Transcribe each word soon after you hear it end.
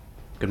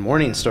Good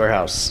morning,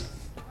 Storehouse.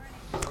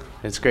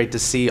 It's great to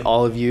see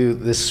all of you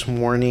this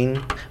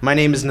morning. My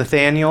name is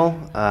Nathaniel.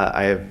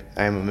 I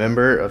am a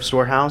member of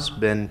Storehouse.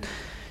 Been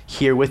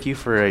here with you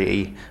for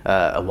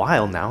a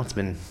while now. It's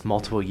been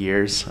multiple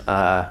years.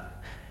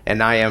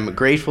 And I am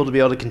grateful to be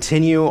able to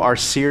continue our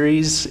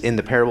series in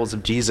the parables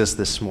of Jesus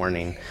this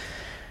morning.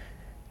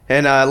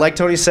 And like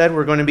Tony said,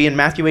 we're going to be in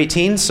Matthew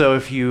 18, so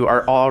if you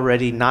are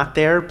already not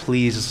there,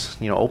 please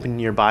open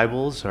your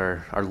Bibles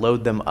or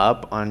load them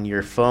up on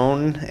your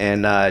phone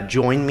and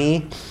join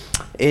me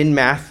in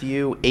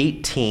Matthew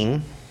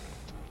 18.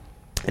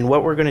 And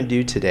what we're going to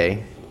do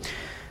today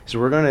is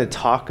we're going to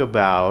talk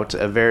about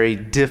a very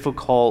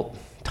difficult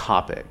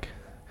topic.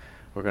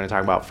 We're going to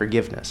talk about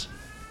forgiveness.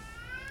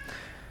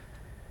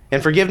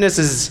 And forgiveness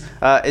is,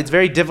 it's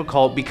very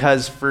difficult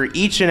because for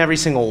each and every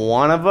single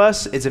one of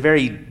us, it's a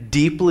very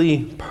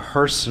deeply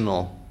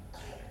personal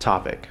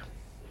topic.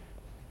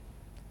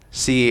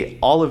 See,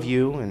 all of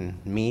you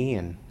and me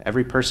and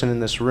every person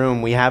in this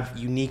room, we have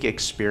unique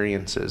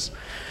experiences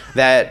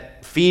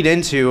that feed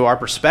into our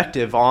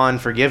perspective on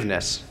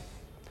forgiveness.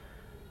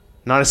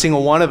 Not a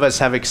single one of us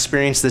have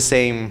experienced the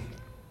same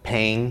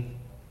pain,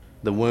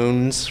 the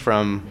wounds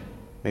from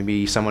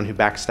maybe someone who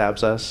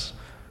backstabs us,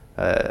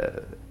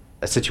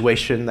 a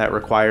situation that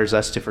requires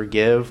us to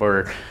forgive,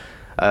 or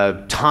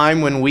a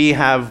time when we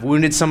have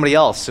wounded somebody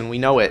else and we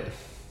know it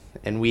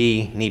and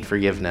we need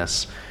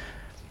forgiveness.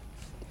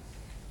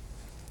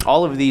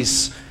 All of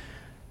these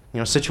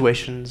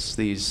situations,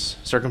 these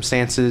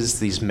circumstances,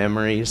 these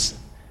memories,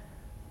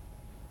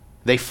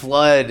 they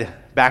flood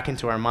back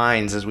into our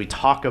minds as we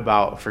talk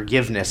about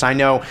forgiveness. I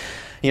know,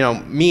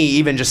 me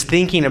even just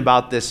thinking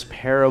about this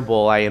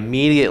parable, I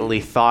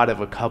immediately thought of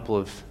a couple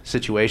of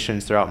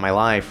situations throughout my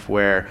life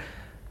where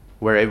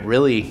it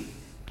really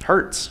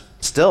hurts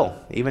still,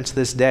 even to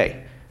this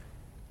day.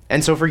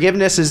 And so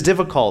forgiveness is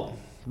difficult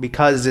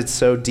because it's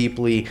so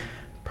deeply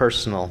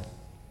personal.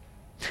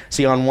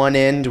 See, on one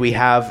end, we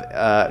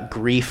have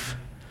grief,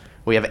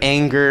 we have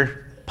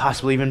anger,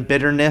 possibly even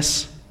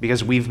bitterness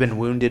because we've been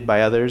wounded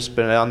by others.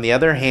 But on the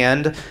other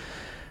hand,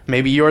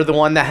 maybe you're the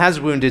one that has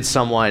wounded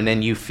someone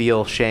and you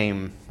feel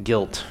shame,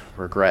 guilt,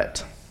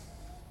 regret.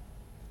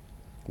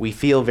 We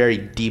feel very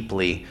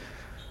deeply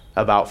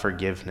about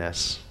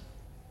forgiveness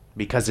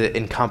because it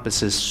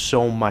encompasses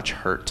so much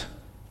hurt.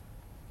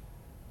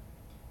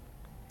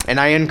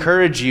 And I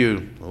encourage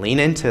you, lean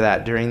into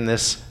that during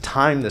this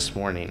time this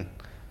morning.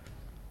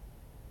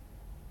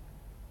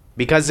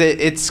 Because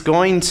it's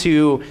going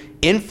to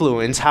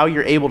influence how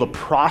you're able to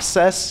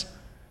process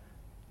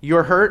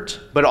your hurt,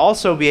 but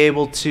also be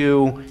able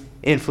to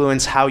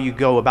influence how you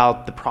go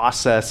about the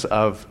process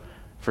of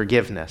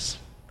forgiveness.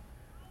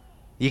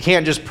 You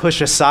can't just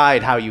push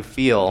aside how you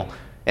feel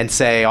and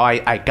say,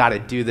 I got to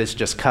do this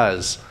just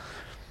 'cause.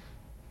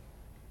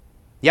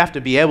 You have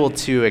to be able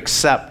to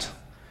accept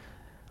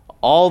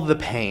all the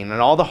pain and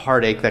all the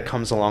heartache that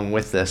comes along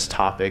with this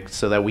topic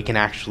so that we can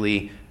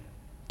actually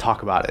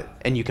talk about it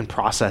and you can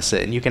process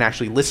it and you can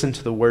actually listen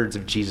to the words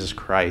of Jesus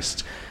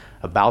Christ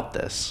about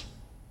this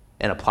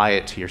and apply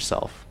it to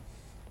yourself.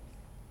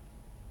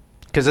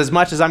 Because as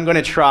much as I'm going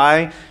to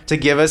try to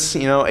give us,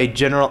 a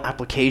general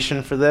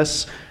application for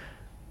this,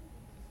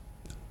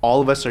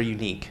 all of us are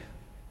unique.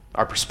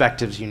 Our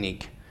perspective's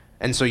unique.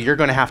 And so you're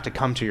going to have to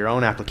come to your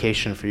own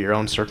application for your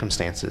own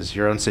circumstances,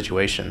 your own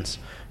situations,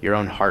 your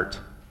own heart.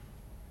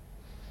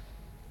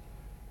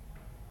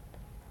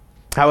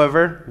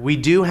 However, we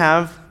do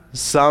have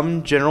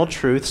some general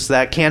truths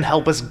that can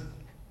help us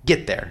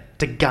get there,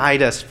 to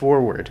guide us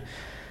forward,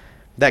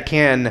 that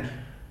can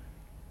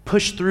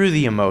push through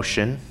the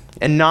emotion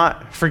and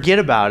not forget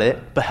about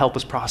it, but help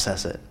us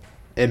process it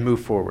and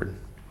move forward.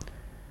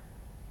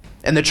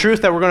 And the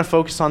truth that we're going to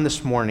focus on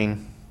this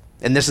morning,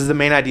 and this is the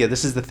main idea,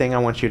 this is the thing I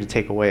want you to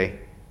take away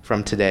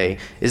from today,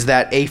 is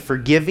that a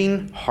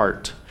forgiving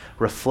heart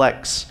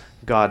reflects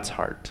God's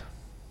heart.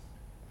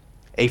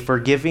 A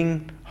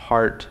forgiving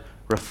heart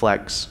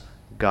reflects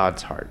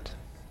God's heart.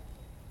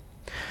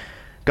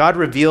 God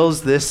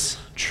reveals this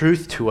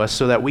truth to us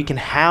so that we can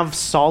have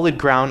solid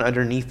ground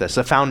underneath us,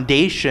 a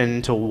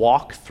foundation to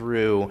walk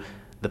through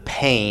the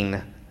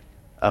pain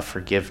of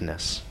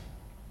forgiveness.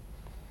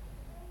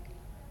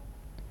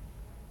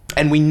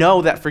 And we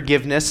know that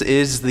forgiveness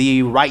is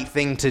the right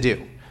thing to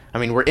do. I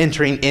mean, we're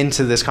entering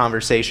into this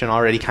conversation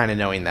already kind of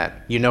knowing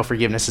that.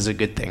 Forgiveness is a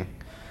good thing.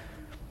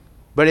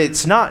 But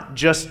it's not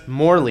just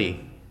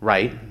morally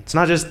right. It's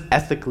not just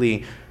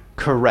ethically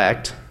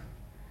correct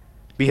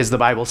because the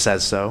Bible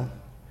says so.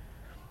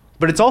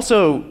 But it's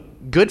also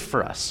good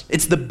for us.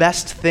 It's the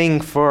best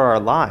thing for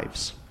our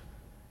lives.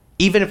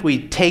 Even if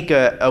we take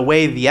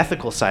away the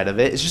ethical side of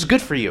it, it's just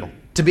good for you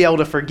to be able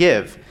to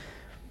forgive.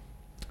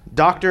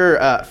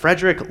 Dr.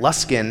 Frederick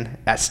Luskin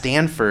at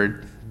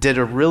Stanford did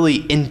a really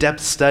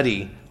in-depth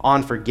study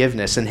on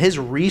forgiveness. And his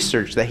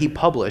research that he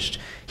published,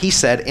 he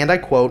said, and I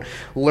quote,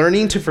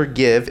 "Learning to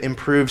forgive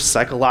improves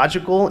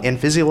psychological and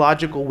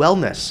physiological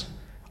wellness,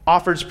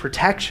 offers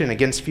protection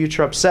against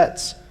future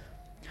upsets.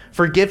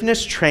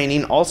 Forgiveness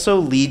training also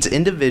leads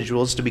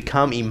individuals to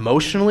become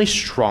emotionally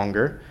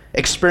stronger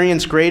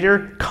experience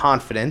greater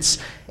confidence,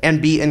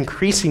 and be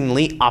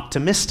increasingly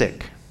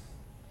optimistic.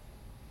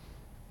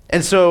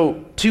 And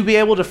so to be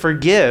able to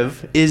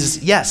forgive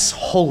is, yes,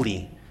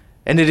 holy,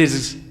 and it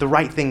is the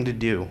right thing to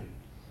do.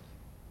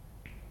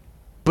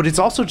 But it's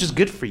also just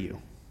good for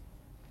you.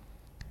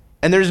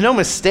 And there's no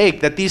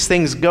mistake that these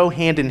things go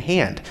hand in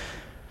hand.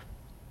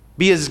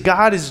 Because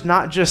God is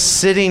not just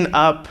sitting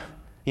up,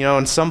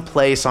 in some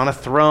place on a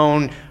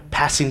throne,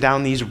 passing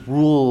down these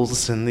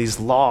rules and these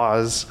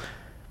laws.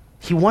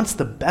 He wants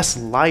the best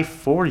life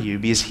for you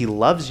because he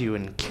loves you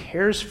and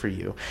cares for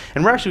you.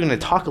 And we're actually going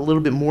to talk a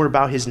little bit more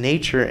about his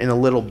nature in a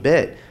little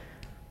bit.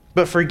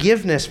 But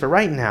forgiveness, for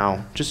right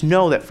now, just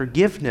know that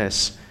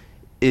forgiveness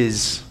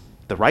is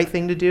the right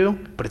thing to do,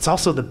 but it's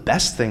also the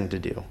best thing to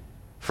do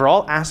for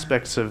all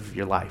aspects of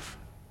your life.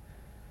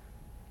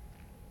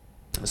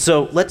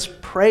 So let's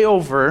pray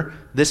over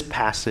this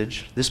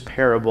passage, this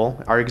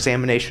parable, our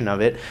examination of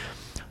it,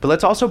 but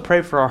let's also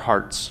pray for our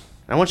hearts.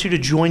 I want you to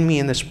join me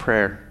in this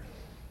prayer,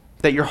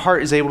 that your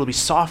heart is able to be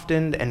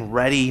softened and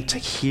ready to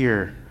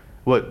hear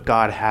what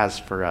God has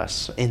for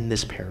us in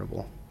this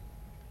parable.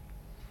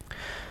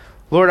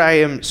 Lord, I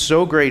am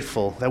so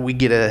grateful that we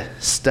get to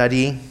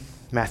study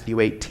Matthew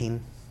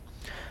 18.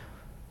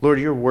 Lord,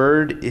 your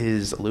word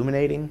is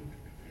illuminating.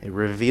 It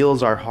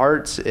reveals our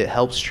hearts. It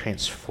helps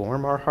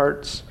transform our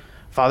hearts.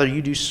 Father,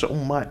 you do so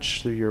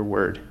much through your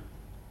word.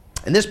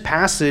 And this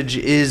passage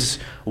is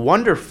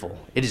wonderful.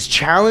 It is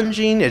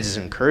challenging. It is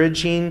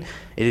encouraging.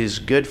 It is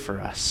good for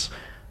us.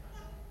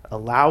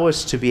 Allow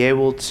us to be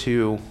able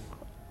to,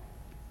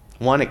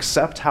 one,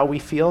 accept how we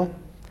feel,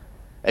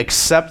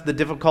 accept the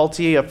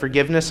difficulty of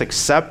forgiveness,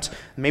 accept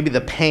maybe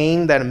the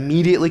pain that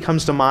immediately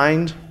comes to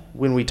mind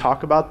when we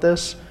talk about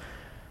this,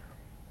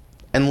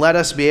 and let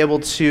us be able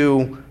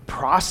to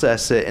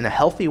process it in a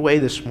healthy way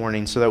this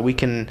morning so that we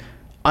can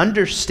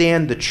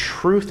understand the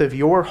truth of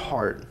your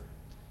heart,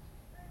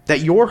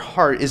 that your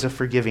heart is a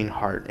forgiving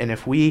heart. And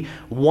if we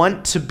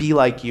want to be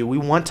like you, we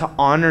want to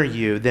honor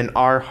you, then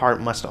our heart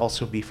must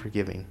also be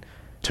forgiving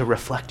to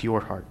reflect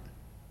your heart.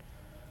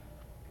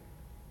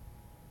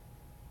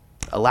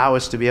 Allow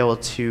us to be able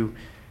to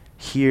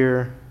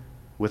hear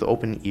with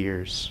open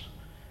ears,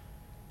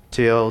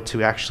 to be able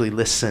to actually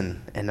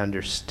listen and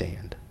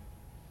understand.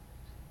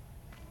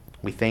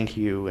 We thank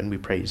you and we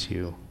praise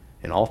you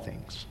in all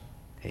things.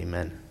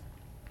 Amen.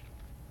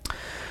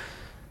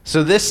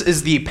 So this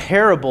is the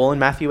parable in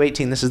Matthew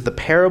 18. This is the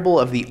parable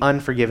of the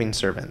unforgiving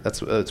servant.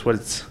 That's what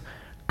it's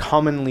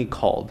commonly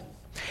called.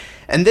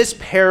 And this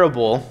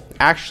parable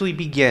actually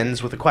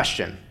begins with a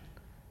question.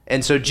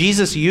 And so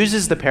Jesus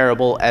uses the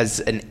parable as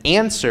an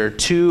answer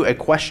to a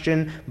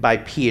question by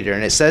Peter.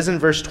 And it says in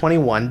verse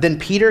 21, "Then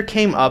Peter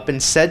came up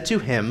and said to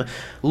him,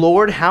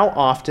 'Lord, how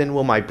often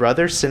will my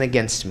brother sin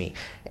against me,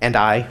 and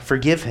I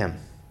forgive him?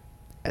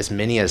 As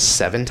many as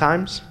 7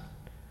 times?'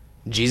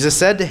 Jesus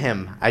said to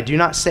him, 'I do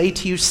not say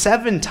to you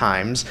 7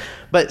 times,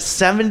 but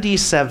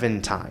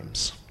 77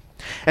 times.'"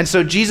 And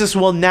so Jesus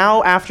will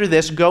now, after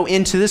this, go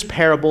into this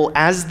parable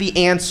as the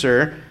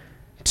answer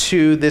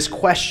to this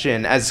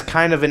question, as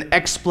kind of an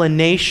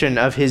explanation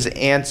of his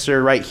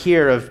answer right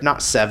here of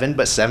not 7,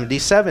 but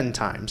 77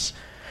 times.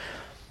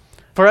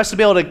 For us to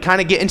be able to kind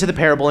of get into the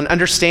parable and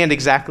understand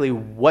exactly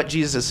what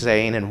Jesus is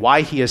saying and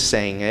why he is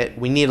saying it,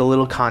 we need a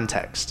little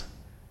context.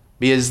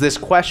 Because this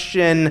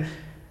question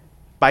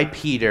by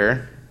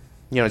Peter,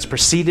 it's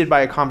preceded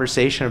by a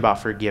conversation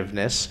about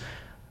forgiveness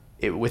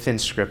within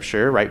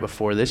Scripture right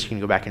before this. You can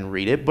go back and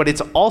read it. But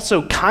it's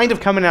also kind of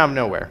coming out of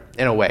nowhere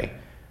in a way.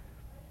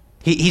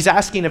 He's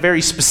asking a very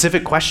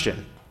specific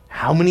question.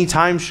 How many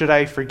times should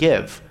I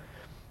forgive?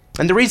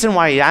 And the reason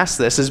why he asks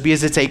this is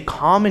because it's a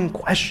common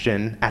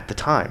question at the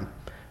time.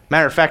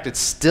 Matter of fact, it's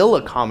still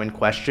a common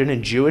question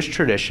in Jewish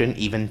tradition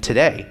even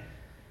today.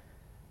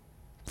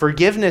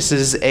 Forgiveness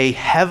is a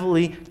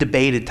heavily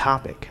debated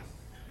topic.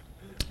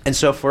 And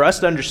so for us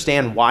to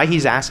understand why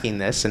he's asking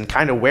this and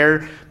kind of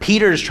where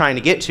Peter is trying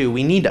to get to,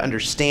 we need to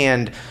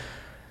understand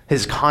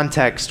his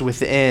context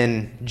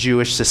within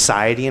Jewish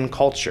society and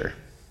culture.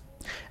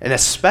 And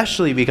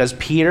especially because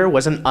Peter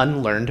was an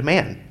unlearned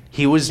man.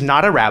 He was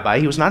not a rabbi.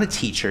 He was not a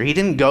teacher. He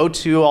didn't go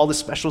to all the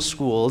special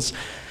schools.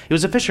 He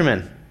was a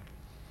fisherman.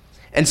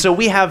 And so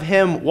we have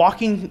him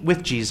walking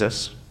with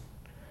Jesus,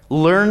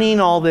 learning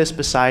all this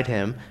beside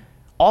him,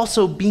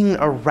 also being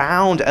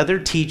around other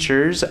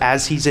teachers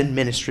as he's in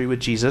ministry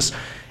with Jesus,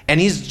 and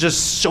he's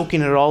just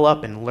soaking it all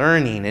up and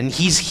learning, and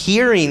he's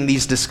hearing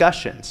these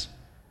discussions.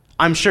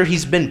 I'm sure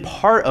he's been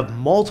part of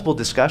multiple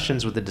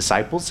discussions with the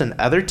disciples and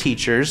other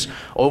teachers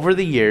over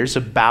the years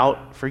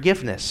about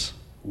forgiveness.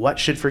 What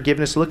should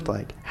forgiveness look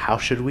like? How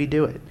should we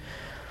do it?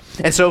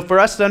 And so for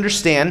us to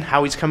understand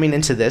how he's coming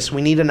into this,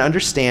 we need an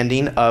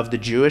understanding of the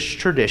Jewish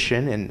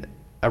tradition and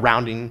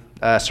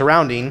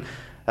surrounding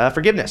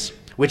forgiveness,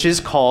 which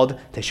is called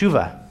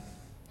teshuvah.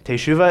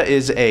 Teshuvah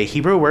is a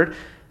Hebrew word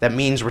that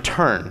means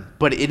return,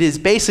 but it is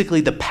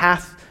basically the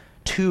path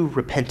to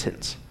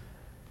repentance.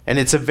 And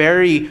it's a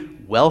very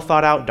well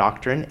thought out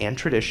doctrine and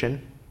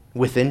tradition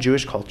within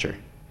Jewish culture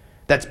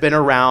that's been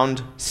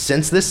around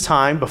since this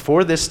time,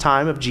 before this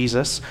time of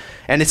Jesus,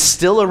 and it's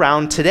still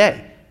around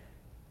today.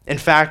 In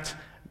fact,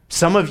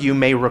 some of you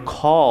may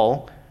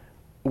recall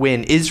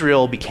when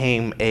Israel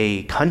became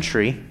a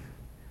country,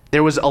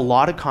 there was a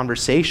lot of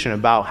conversation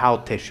about how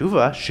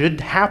teshuvah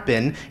should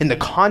happen in the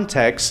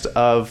context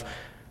of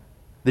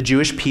the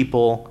Jewish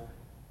people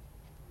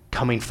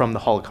coming from the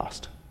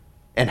Holocaust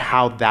and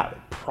how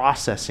that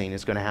processing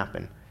is going to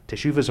happen.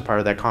 Teshuvah is a part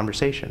of that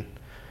conversation.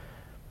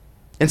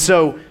 And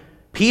so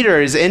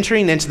Peter is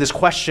entering into this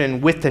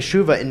question with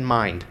teshuvah in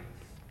mind.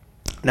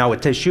 Now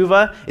with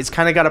teshuvah, it's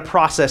kind of got a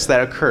process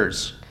that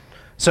occurs.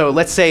 So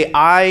let's say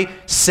I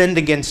sinned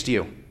against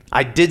you.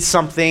 I did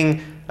something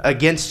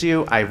against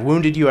you. I've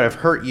wounded you. I've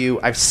hurt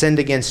you. I've sinned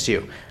against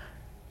you.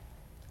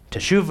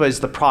 Teshuvah is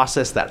the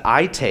process that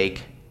I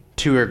take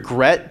to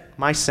regret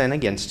my sin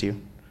against you,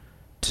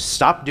 to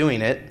stop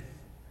doing it,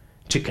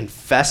 to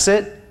confess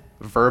it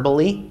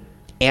verbally,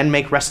 and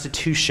make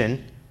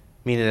restitution,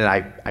 meaning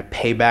that I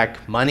pay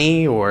back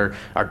money or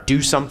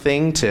do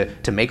something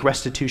to make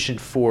restitution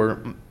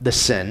for the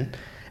sin.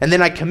 And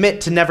then I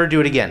commit to never do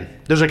it again.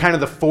 Those are kind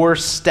of the 4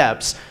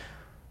 steps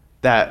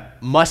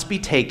that must be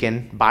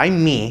taken by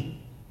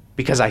me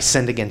because I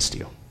sinned against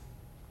you.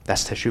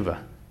 That's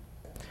teshuvah.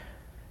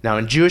 Now,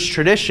 in Jewish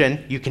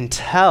tradition, you can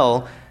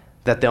tell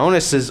that the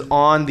onus is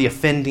on the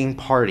offending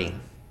party.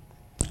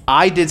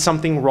 I did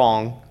something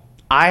wrong.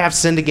 I have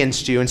sinned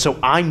against you, and so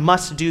I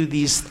must do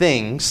these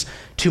things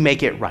to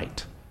make it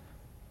right,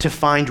 to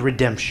find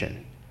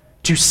redemption,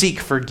 to seek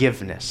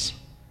forgiveness.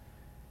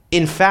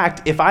 In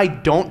fact, if I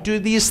don't do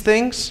these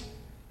things,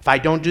 if I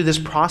don't do this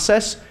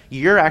process,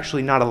 you're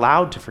actually not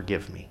allowed to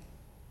forgive me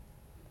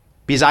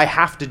because I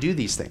have to do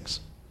these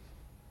things.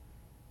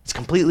 It's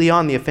completely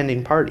on the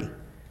offending party.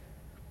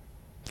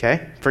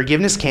 Okay?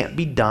 Forgiveness can't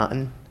be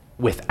done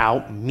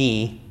without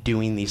me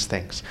doing these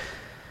things.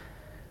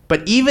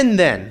 But even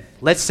then,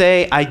 let's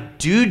say I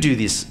do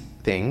these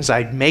things,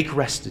 I make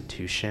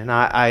restitution,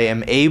 I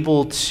am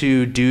able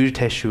to do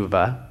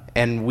teshuvah,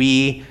 and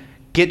we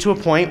get to a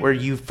point where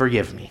you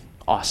forgive me.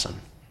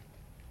 Awesome.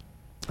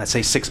 Let's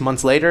say 6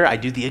 months later, I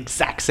do the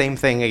exact same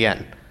thing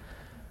again.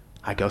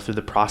 I go through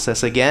the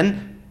process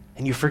again,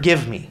 and you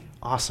forgive me.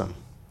 Awesome.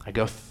 I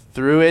go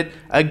through it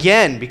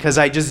again because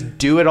I just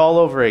do it all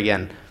over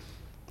again.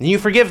 And you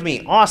forgive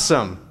me.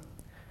 Awesome.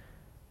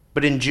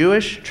 But in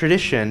Jewish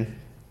tradition,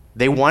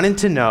 they wanted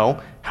to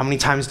know, how many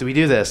times do we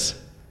do this?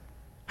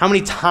 How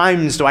many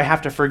times do I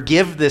have to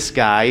forgive this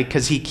guy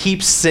because he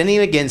keeps sinning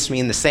against me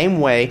in the same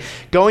way,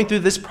 going through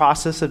this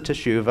process of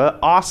teshuvah?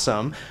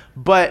 Awesome.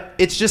 But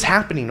it's just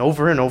happening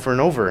over and over and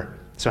over.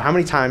 So how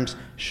many times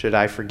should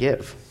I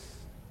forgive?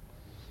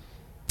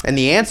 And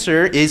the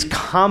answer is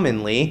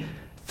commonly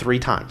 3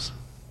 times.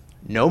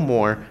 No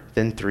more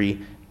than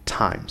 3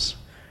 times.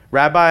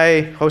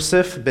 Rabbi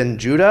Joseph ben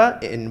Judah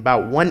in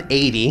about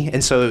 180,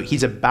 and so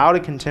he's about a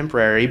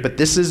contemporary, but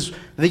this is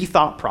the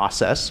thought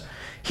process.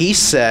 He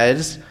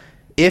says,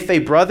 if a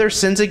brother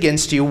sins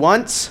against you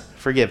once,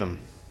 forgive him.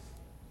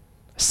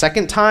 A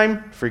second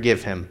time,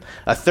 forgive him.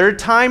 A third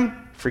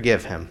time,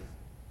 forgive him.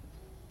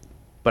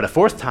 But a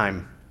 4th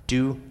time,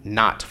 do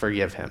not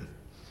forgive him.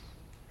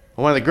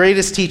 One of the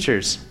greatest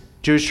teachers,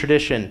 Jewish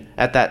tradition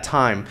at that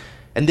time.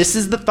 And this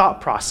is the thought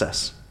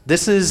process.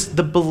 This is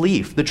the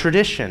belief, the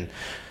tradition.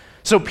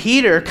 So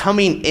Peter,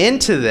 coming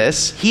into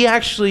this, he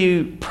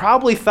actually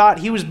probably thought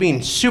he was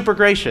being super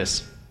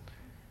gracious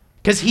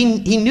because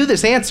he knew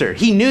this answer.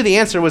 He knew the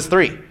answer was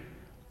 3.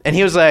 And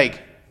he was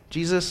like,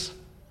 Jesus,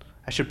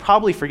 I should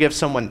probably forgive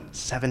someone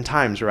 7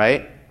 times,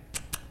 right?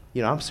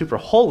 You know, I'm super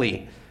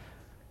holy.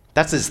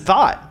 That's his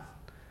thought.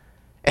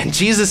 And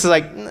Jesus is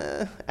like,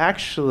 nah,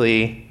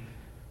 actually,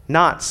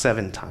 not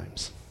 7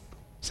 times,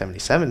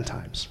 77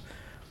 times.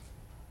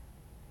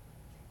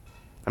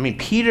 I mean,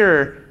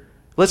 Peter,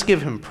 let's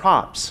give him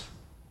props.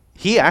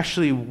 He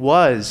actually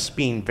was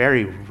being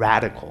very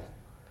radical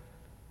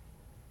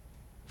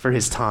for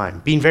his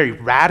time, being very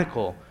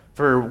radical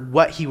for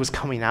what he was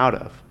coming out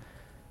of.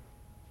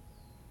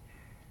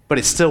 But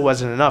it still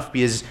wasn't enough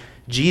because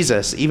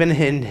Jesus, even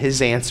in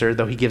his answer,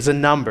 though he gives a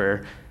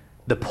number,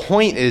 the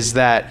point is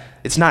that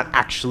it's not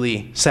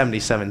actually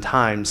 77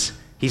 times.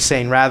 He's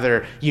saying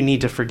rather, you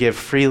need to forgive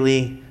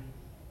freely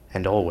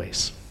and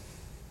always.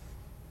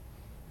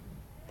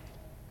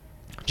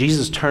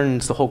 Jesus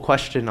turns the whole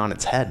question on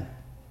its head.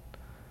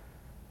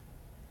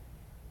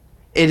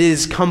 It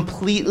is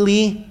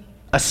completely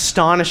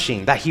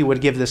astonishing that he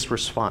would give this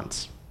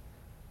response.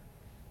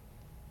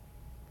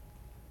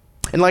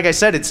 And like I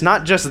said, it's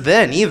not just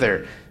then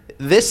either.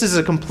 This is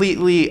a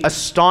completely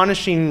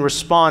astonishing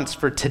response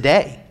for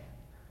today,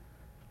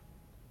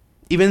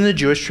 even in the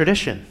Jewish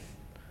tradition.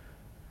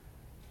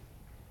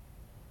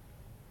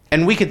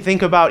 And we could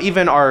think about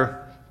even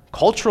our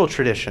cultural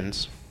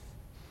traditions.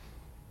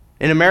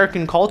 In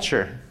American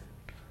culture,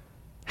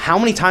 how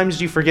many times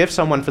do you forgive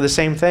someone for the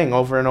same thing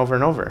over and over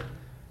and over?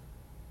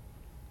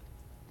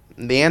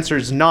 The answer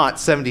is not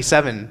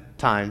 77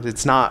 times.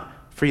 It's not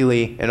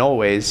freely and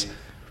always. It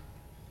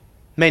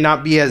may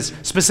not be as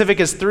specific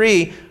as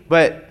 3,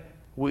 but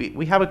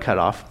We have a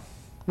cutoff.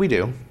 We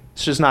do.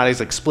 It's just not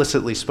as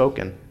explicitly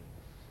spoken.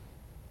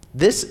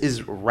 This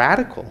is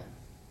radical.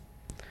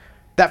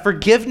 That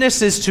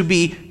forgiveness is to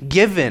be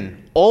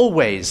given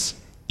always,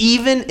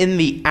 even in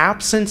the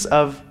absence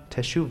of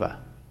teshuvah.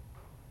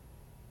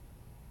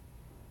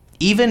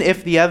 Even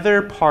if the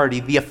other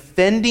party, the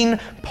offending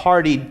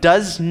party,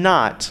 does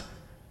not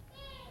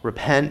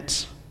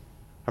repent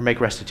or make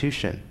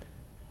restitution,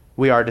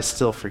 we are to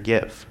still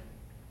forgive,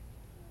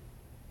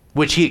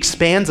 which he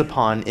expands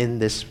upon in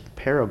this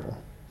parable.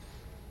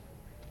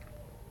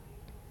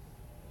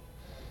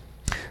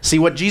 See,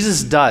 what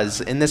Jesus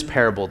does in this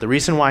parable, the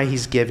reason why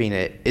he's giving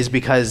it is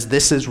because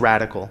this is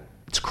radical.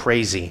 It's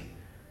crazy.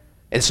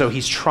 And so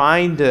he's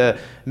trying to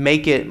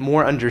make it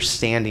more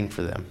understanding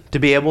for them, to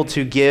be able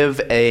to give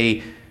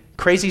a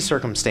crazy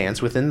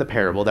circumstance within the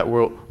parable that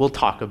we'll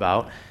talk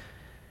about,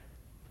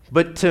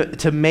 but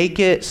to make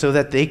it so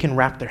that they can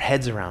wrap their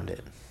heads around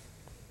it.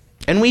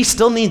 And we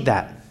still need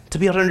that, to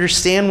be able to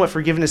understand what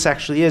forgiveness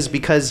actually is,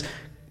 because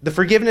the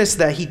forgiveness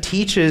that he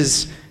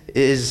teaches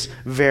is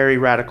very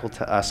radical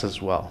to us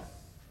as well.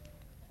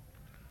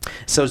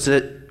 So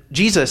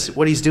Jesus,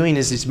 what he's doing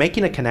is he's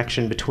making a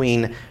connection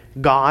between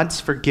God's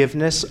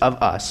forgiveness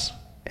of us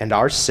and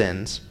our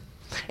sins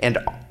and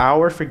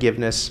our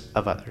forgiveness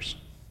of others.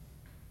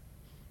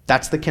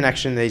 That's the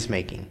connection that he's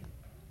making.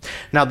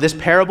 Now, this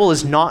parable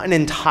is not an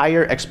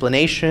entire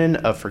explanation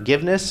of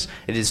forgiveness.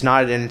 It is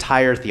not an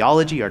entire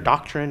theology or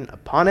doctrine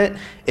upon it.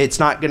 It's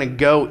not going to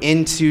go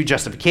into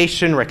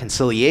justification,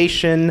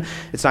 reconciliation.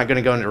 It's not going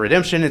to go into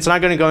redemption. It's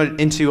not going to go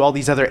into all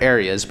these other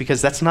areas,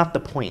 because that's not the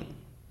point.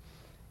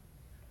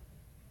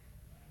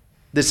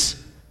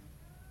 This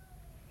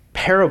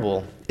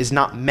parable is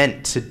not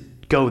meant to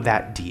go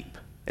that deep.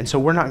 And so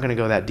we're not going to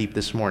go that deep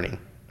this morning,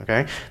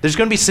 okay? There's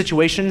going to be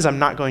situations I'm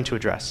not going to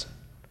address.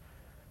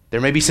 There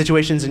may be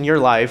situations in your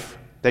life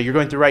that you're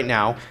going through right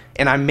now,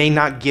 and I may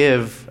not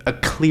give a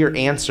clear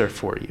answer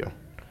for you.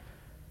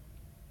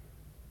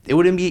 It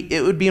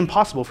would be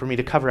impossible for me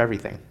to cover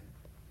everything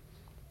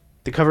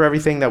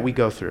that we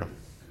go through.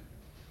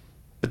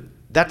 But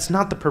that's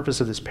not the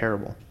purpose of this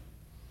parable.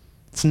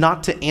 It's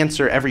not to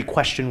answer every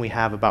question we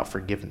have about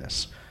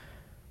forgiveness.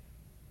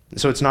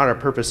 So it's not our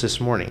purpose this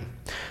morning.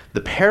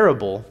 The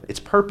parable, its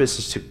purpose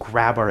is to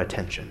grab our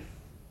attention.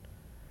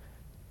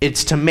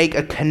 It's to make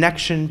a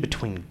connection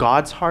between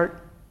God's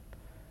heart,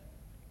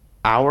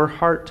 our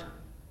heart,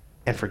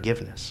 and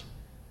forgiveness.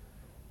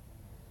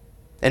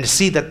 And to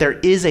see that there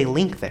is a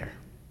link there.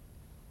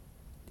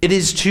 It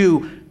is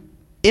to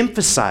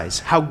emphasize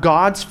how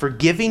God's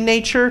forgiving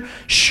nature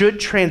should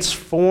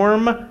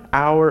transform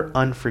our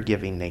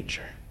unforgiving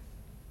nature.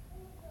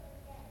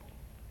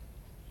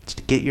 It's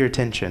to get your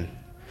attention.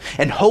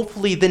 And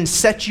hopefully then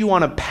set you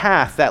on a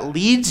path that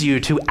leads you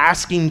to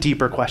asking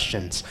deeper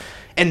questions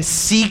and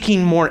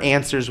seeking more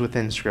answers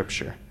within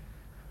Scripture.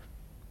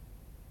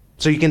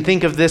 So you can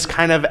think of this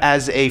kind of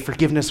as a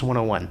Forgiveness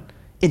 101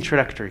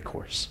 introductory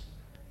course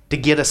to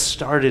get us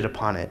started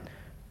upon it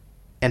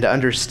and to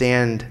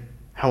understand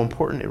how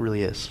important it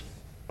really is.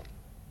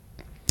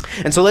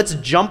 And so let's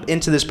jump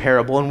into this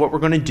parable, and what we're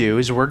going to do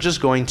is we're just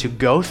going to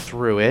go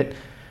through it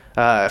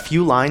a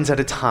few lines at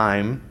a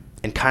time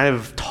and kind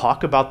of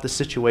talk about the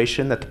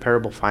situation that the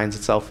parable finds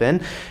itself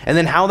in, and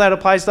then how that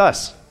applies to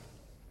us,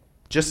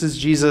 just as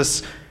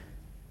Jesus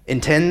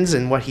intends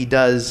and what he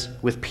does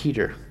with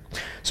Peter.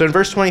 So in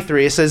verse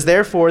 23, it says,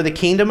 "Therefore the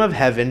kingdom of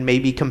heaven may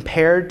be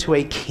compared to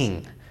a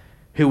king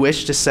who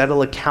wished to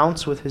settle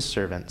accounts with his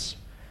servants.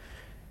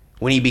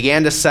 When he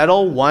began to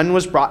settle, one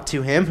was brought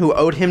to him who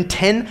owed him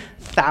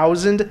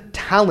 10,000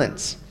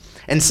 talents.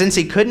 And since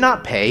he could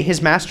not pay,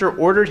 his master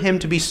ordered him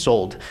to be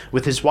sold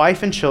with his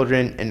wife and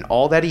children and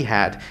all that he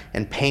had,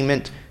 and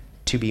payment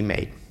to be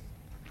made."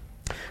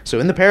 So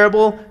in the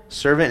parable,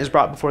 servant is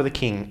brought before the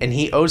king, and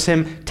he owes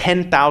him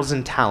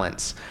 10,000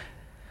 talents.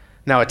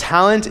 Now, a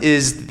talent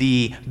is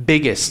the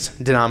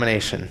biggest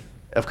denomination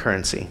of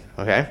currency,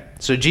 okay?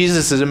 So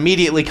Jesus is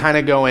immediately kind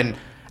of going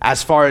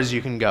as far as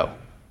you can go.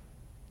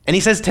 And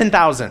he says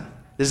 10,000.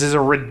 This is a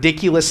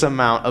ridiculous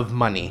amount of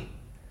money.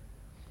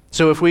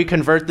 So if we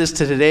convert this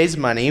to today's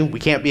money, we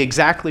can't be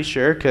exactly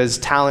sure, because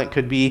talent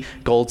could be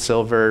gold,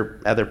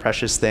 silver, other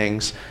precious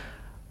things.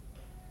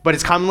 But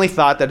it's commonly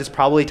thought that it's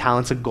probably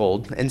talents of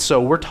gold. And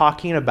so we're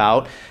talking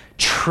about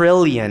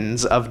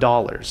trillions of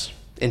dollars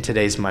in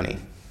today's money.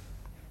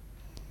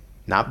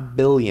 Not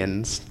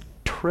billions,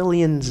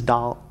 trillions of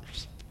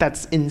dollars.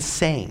 That's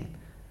insane.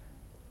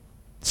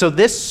 So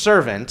this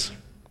servant,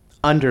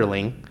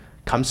 underling,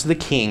 comes to the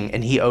king,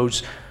 and he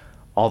owes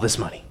all this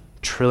money,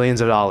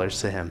 trillions of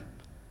dollars to him.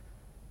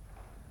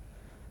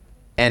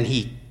 And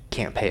he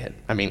can't pay it.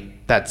 I mean,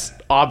 that's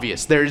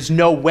obvious. There's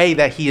no way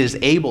that he is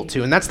able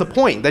to. And that's the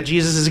point that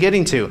Jesus is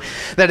getting to,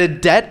 that a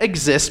debt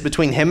exists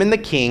between him and the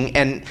king,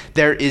 and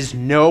there is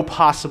no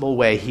possible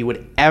way he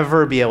would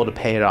ever be able to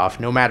pay it off.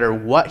 No matter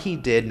what he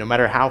did, no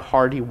matter how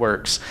hard he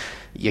works,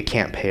 you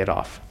can't pay it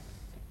off.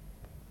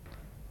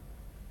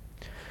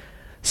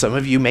 Some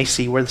of you may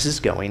see where this is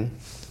going.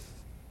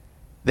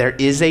 There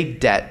is a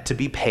debt to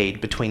be paid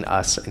between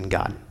us and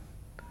God.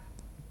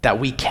 that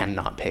we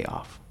cannot pay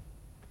off.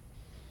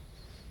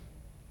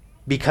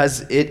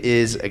 Because it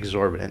is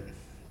exorbitant,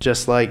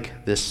 just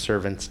like this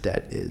servant's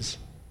debt is.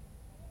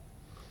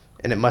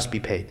 And it must be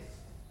paid.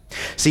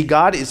 See,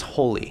 God is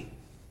holy.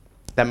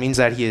 That means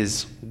that he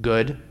is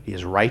good, he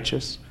is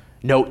righteous.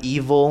 No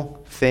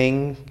evil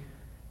thing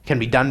can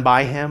be done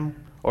by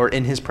him or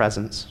in his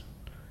presence.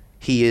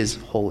 He is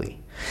holy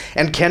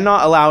and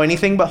cannot allow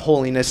anything but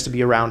holiness to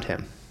be around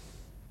him,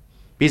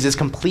 because it's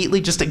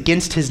completely just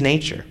against his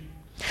nature.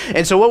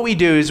 And so what we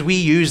do is we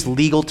use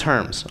legal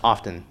terms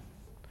often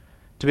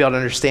to be able to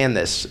understand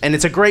this. And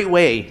it's a great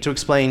way to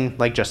explain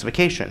like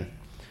justification,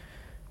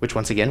 which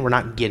once again, we're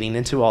not getting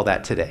into all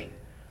that today.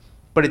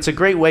 But it's a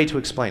great way to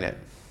explain it.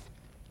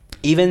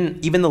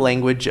 Even the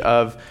language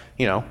of,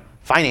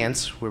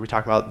 finance, where we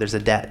talk about there's a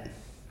debt.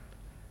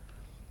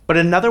 But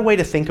another way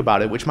to think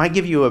about it, which might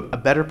give you a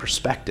better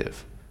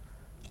perspective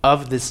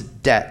of this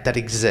debt that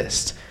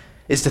exists,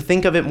 is to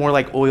think of it more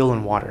like oil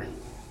and water.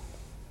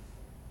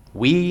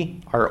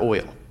 We are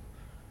oil,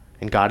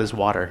 and God is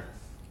water.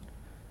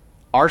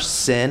 Our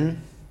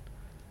sin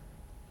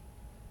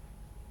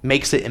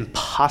makes it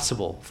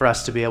impossible for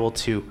us to be able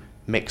to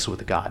mix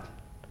with God.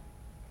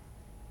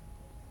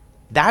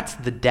 That's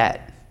the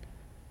debt.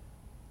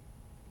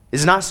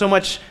 It's not so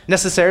much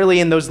necessarily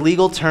in those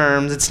legal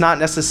terms. It's not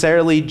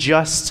necessarily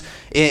just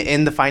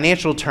in the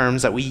financial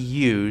terms that we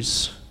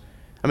use.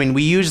 I mean,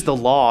 we use the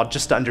law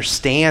just to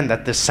understand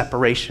that this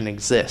separation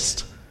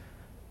exists.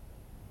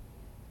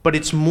 But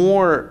it's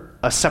more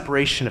a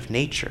separation of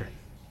nature.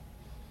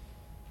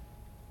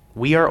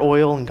 We are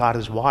oil and God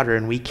is water,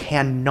 and we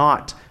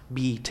cannot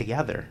be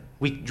together.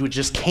 We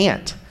just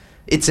can't.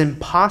 It's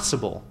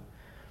impossible.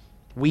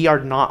 We are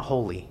not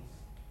holy.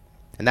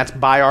 And that's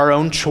by our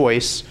own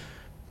choice,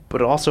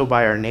 but also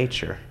by our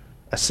nature,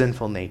 a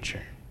sinful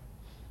nature.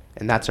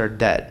 And that's our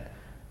debt.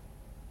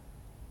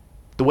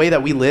 The way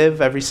that we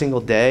live every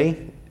single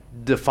day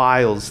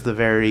defiles the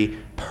very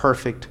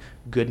perfect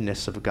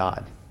goodness of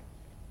God.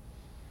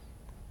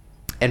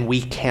 And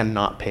we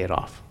cannot pay it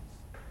off.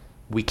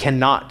 We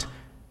cannot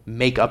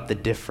make up the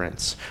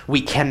difference.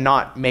 We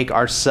cannot make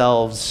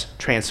ourselves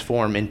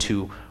transform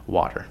into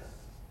water.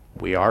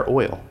 We are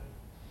oil.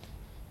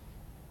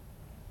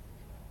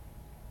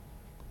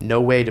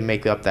 No way to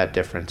make up that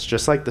difference,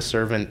 just like the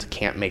servant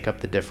can't make up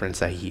the difference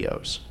that he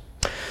owes.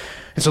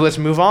 And so let's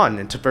move on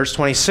into verse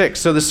 26.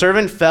 So the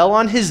servant fell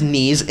on his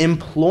knees,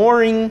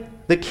 imploring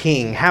the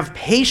king, "Have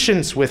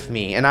patience with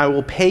me, and I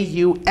will pay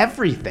you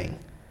everything."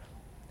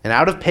 And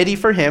out of pity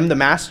for him, the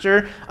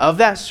master of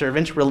that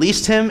servant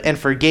released him and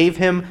forgave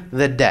him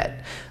the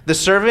debt. The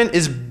servant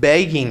is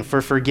begging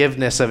for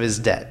forgiveness of his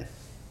debt.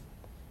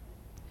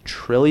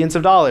 Trillions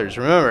of dollars.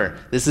 Remember,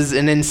 this is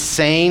an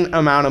insane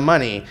amount of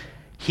money.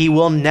 He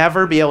will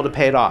never be able to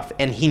pay it off,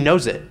 and he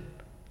knows it.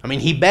 I mean,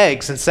 he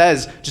begs and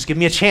says, "Just give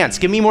me a chance,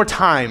 give me more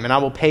time, and I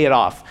will pay it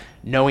off,"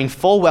 knowing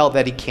full well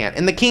that he can't.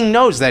 And the king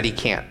knows that he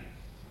can't.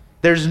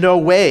 There's no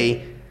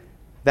way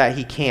that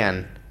he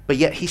can, but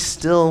yet he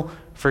still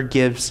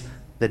forgives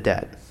the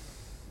debt,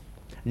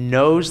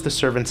 knows the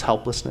servant's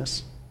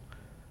helplessness,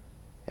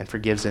 and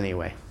forgives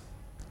anyway.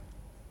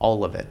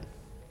 All of it.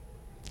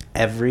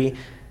 Every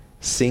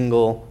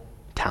single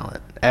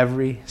talent,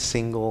 every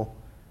single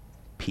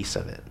piece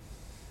of it.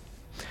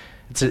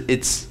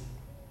 It's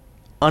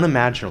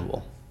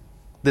unimaginable,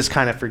 this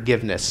kind of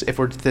forgiveness, if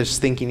we're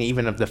just thinking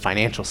even of the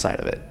financial side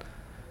of it.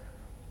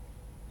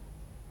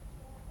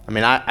 I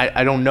mean,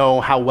 I don't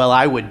know how well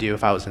I would do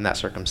if I was in that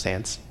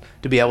circumstance,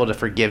 to be able to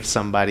forgive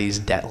somebody's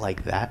debt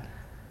like that.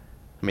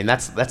 I mean,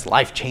 that's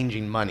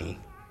life-changing money.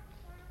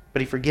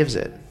 But he forgives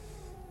it.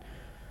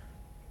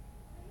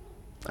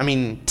 I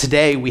mean,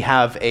 today we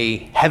have a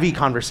heavy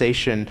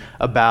conversation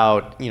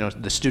about,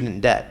 the student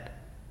debt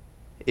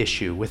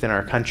issue within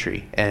our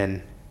country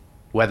and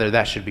whether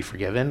that should be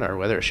forgiven or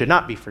whether it should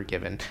not be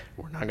forgiven.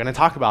 We're not going to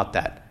talk about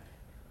that.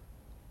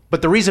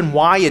 But the reason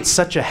why it's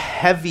such a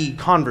heavy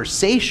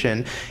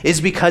conversation is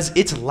because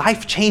it's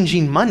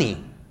life-changing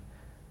money.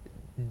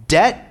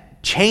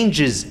 Debt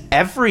changes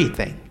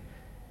everything.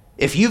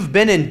 If you've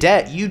been in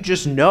debt, you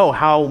just know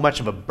how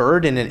much of a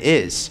burden it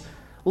is,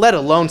 let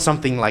alone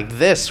something like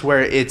this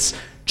where it's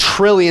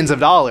trillions of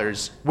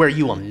dollars, where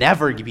you will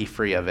never be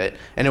free of it,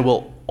 and it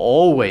will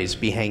always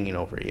be hanging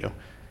over you.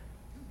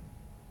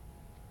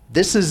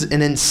 This is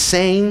an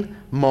insane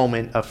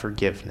moment of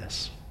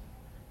forgiveness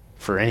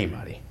for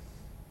anybody.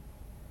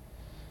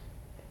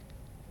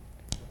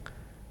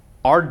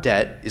 Our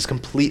debt is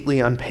completely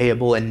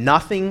unpayable, and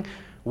nothing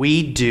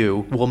we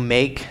do will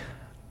make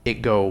it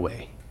go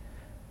away.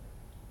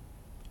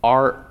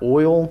 Our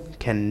oil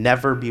can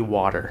never be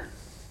water.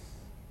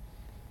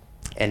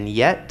 And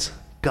yet,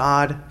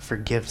 God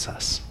forgives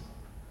us.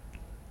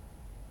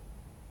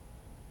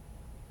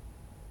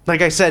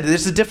 Like I said,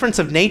 there's a difference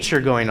of nature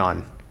going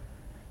on.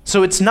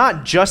 So it's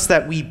not just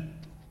that we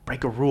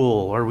break a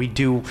rule or we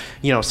do,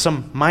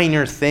 some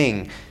minor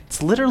thing.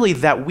 It's literally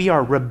that we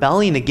are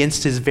rebelling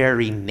against his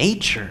very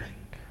nature.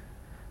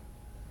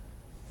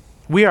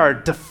 We are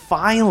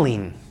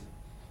defiling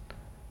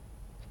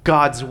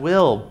God's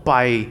will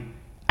by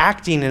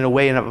acting in a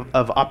way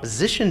of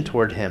opposition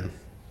toward him.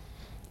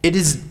 It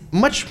is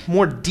much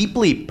more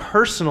deeply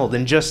personal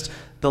than just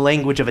the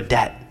language of a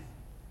debt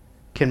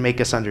can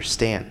make us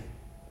understand.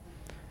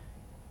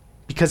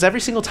 Because every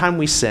single time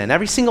we sin,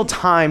 every single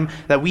time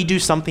that we do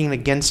something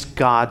against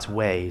God's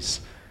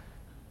ways,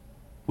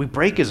 we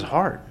break his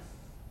heart.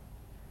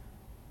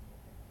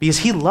 Because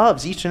he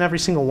loves each and every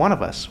single one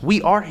of us.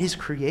 We are his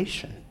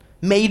creation,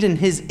 made in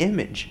his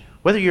image.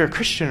 Whether you're a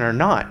Christian or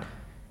not,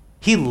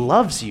 he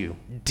loves you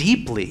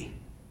deeply.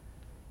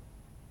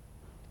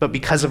 But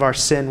because of our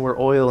sin, we're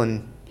oil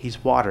and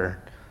he's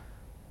water.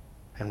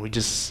 And we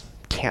just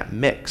can't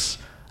mix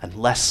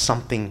unless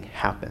something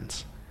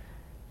happens.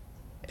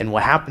 And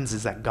what happens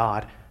is that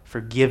God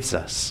forgives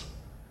us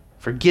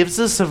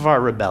of our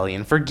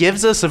rebellion,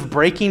 forgives us of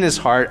breaking his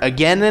heart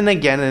again and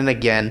again and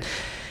again.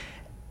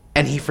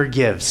 And he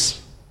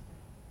forgives.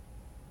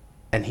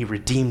 And he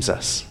redeems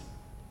us.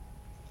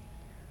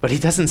 But he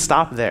doesn't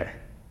stop there.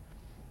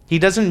 He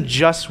doesn't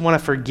just want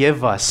to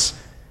forgive us.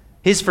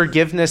 His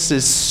forgiveness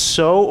is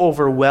so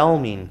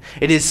overwhelming.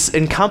 It is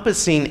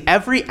encompassing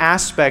every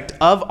aspect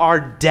of our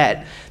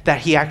debt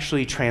that he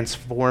actually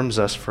transforms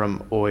us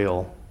from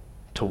oil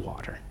to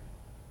water.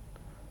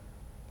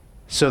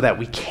 So that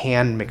we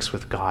can mix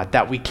with God,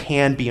 that we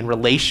can be in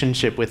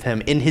relationship with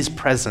him in his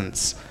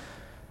presence.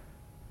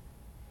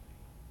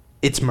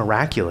 It's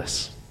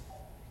miraculous.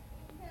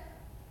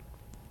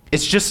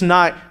 It's just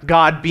not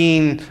God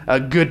being a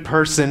good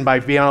person by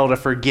being able to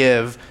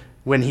forgive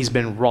when he's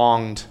been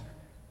wronged.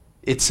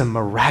 It's a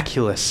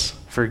miraculous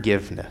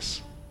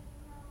forgiveness.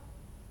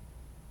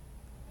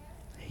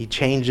 He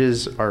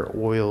changes our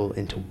oil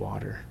into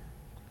water.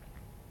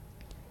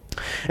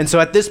 And so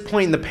at this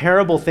point in the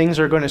parable, things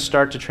are going to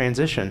start to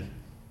transition.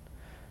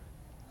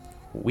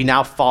 We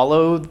now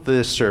follow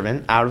the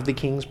servant out of the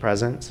king's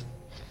presence.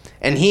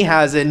 And he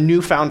has a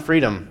newfound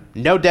freedom.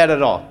 No debt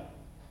at all.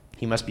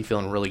 He must be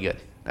feeling really good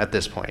at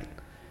this point.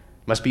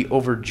 Must be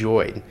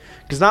overjoyed.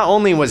 Because not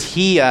only was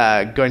he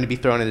going to be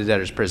thrown into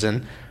debtor's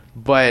prison,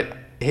 but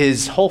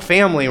his whole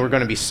family were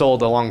going to be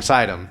sold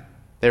alongside him.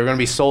 They were going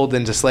to be sold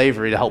into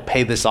slavery to help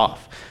pay this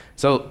off.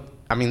 So,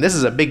 this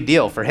is a big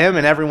deal for him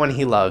and everyone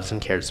he loves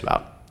and cares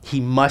about. He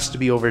must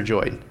be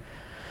overjoyed.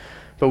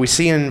 But we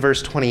see in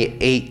verse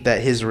 28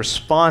 that his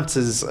response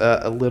is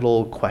a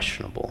little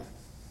questionable.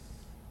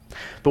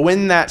 But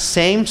when that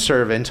same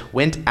servant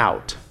went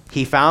out,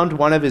 he found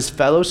one of his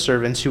fellow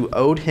servants who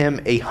owed him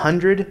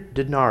 100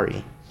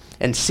 denarii.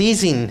 And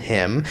seizing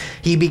him,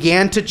 he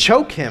began to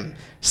choke him,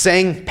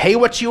 saying, "Pay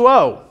what you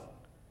owe."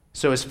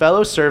 So his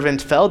fellow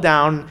servant fell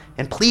down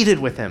and pleaded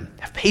with him,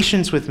 "Have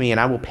patience with me, and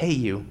I will pay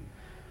you."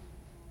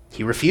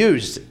 He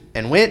refused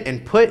and went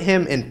and put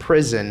him in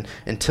prison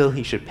until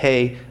he should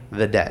pay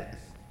the debt.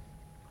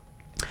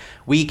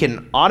 We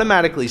can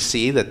automatically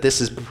see that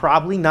this is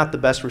probably not the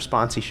best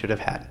response he should have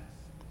had.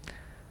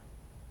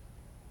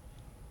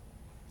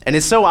 And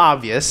it's so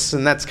obvious,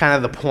 and that's kind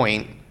of the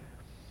point.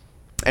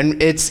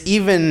 And it's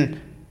even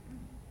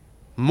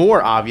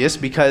more obvious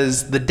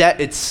because the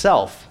debt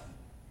itself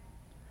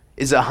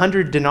is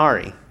 100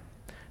 denarii.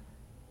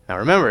 Now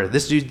remember,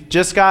 this dude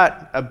just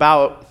got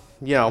about,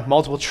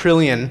 multiple $1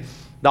 trillion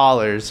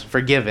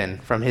forgiven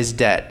from his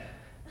debt.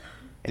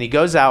 And he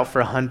goes out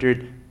for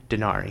 100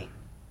 denarii.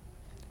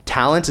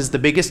 Talent is the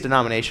biggest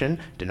denomination.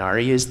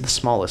 Denarii is the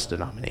smallest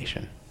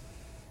denomination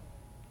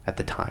at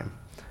the time.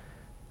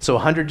 So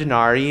 100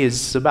 denarii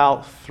is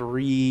about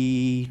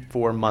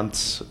 3-4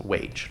 months'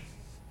 wage.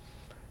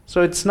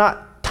 So it's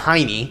not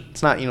tiny.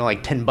 It's not,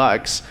 like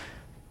 $10,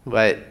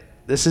 but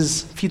this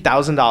is a few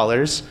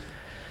 $1,000s.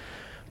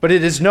 But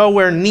it is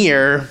nowhere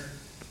near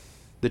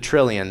the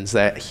trillions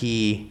that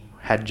he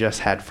had just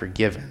had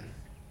forgiven.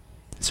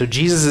 So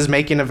Jesus is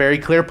making a very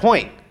clear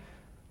point.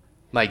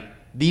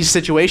 These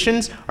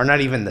situations are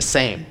not even the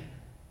same.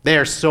 They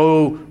are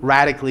so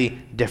radically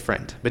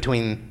different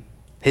between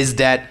his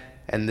debt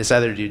and this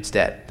other dude's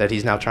debt that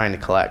he's now trying to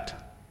collect.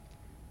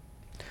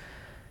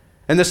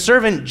 And the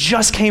servant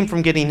just came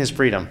from getting his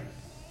freedom.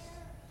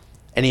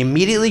 And he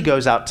immediately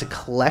goes out to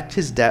collect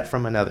his debt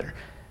from another.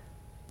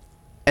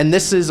 And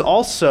this is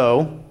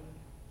also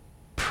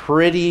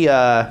pretty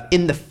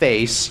in the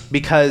face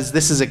because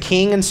this is a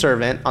king and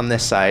servant on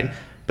this side,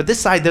 but this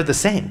side they're the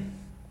same.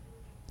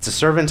 It's a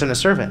servant and a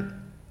servant.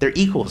 They're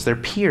equals, they're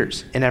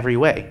peers in every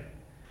way.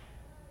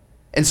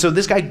 And so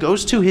this guy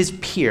goes to his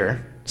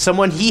peer,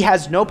 someone he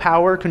has no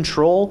power,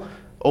 control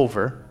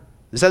over.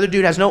 This other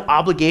dude has no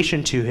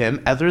obligation to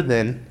him other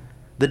than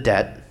the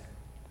debt.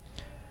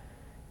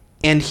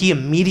 And he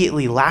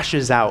immediately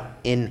lashes out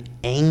in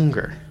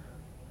anger.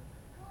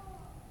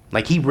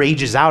 He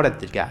rages out at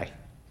the guy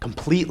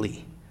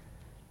completely.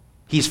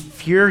 He's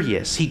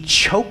furious. He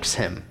chokes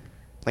him.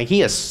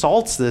 He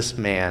assaults this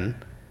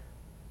man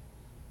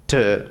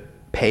to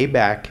pay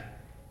back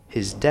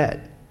his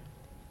debt.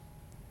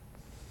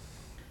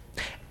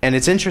 And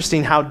it's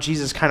interesting how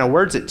Jesus kind of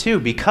words it too,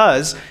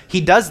 because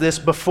he does this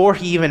before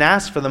he even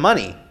asks for the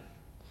money.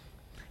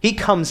 He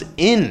comes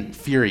in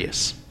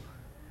furious.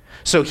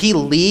 So he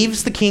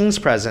leaves the king's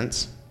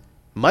presence,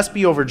 must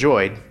be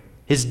overjoyed.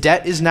 His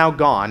debt is now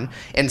gone,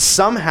 and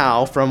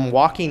somehow from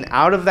walking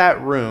out of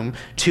that room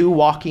to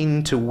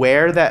walking to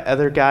where that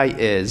other guy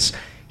is,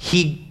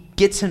 he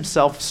gets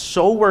himself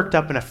so worked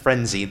up in a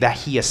frenzy that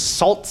he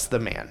assaults the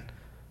man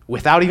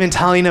without even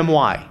telling him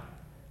why,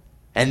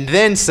 and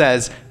then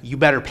says, "You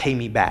better pay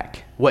me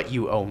back what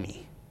you owe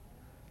me."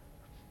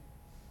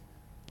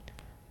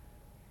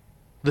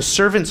 The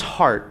servant's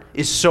heart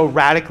is so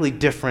radically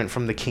different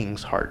from the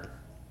king's heart.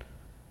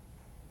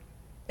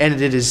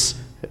 And it is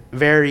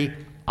very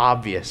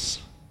obvious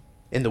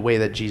in the way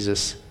that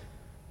Jesus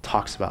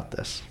talks about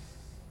this.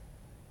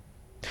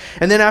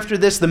 And then after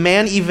this, the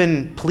man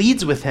even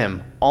pleads with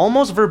him,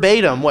 almost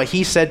verbatim what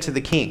he said to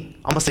the king,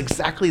 almost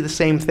exactly the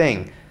same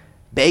thing,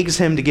 begs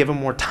him to give him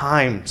more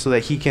time so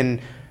that he can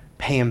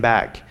pay him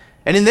back.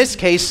 And in this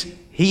case,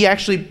 he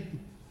actually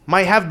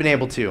might have been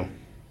able to.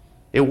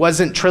 It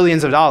wasn't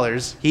trillions of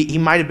dollars. He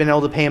might have been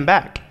able to pay him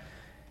back.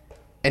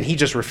 And he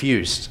just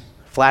refused,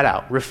 flat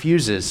out,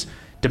 refuses,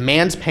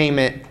 demands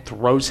payment,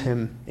 throws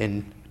him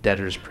in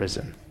debtor's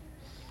prison.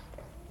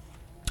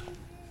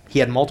 He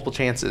had multiple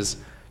chances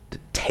to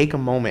take a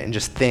moment and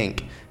just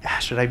think,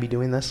 should I be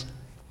doing this?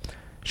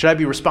 Should I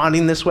be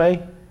responding this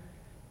way?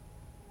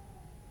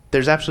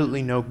 There's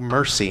absolutely no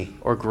mercy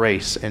or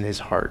grace in his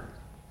heart.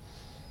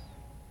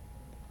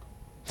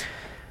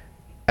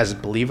 As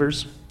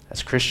believers,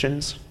 as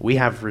Christians, we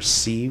have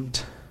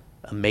received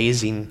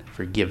amazing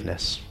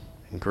forgiveness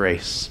and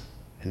grace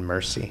and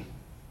mercy.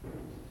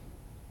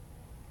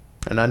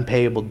 An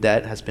unpayable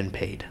debt has been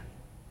paid.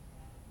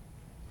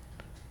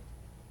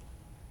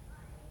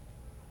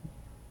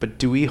 But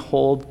do we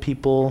hold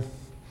people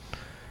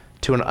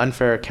to an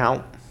unfair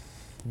account?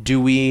 Do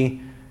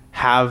we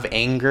have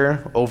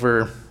anger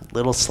over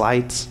little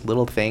slights,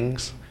 little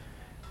things?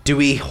 Do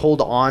we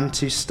hold on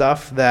to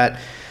stuff that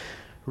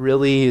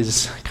really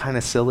is kind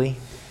of silly?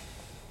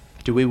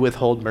 Do we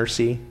withhold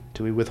mercy?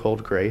 Do we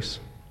withhold grace?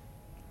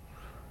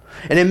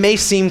 And it may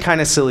seem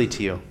kind of silly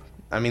to you.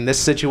 I mean, this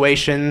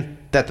situation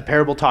that the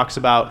parable talks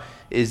about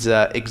is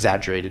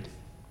exaggerated.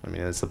 I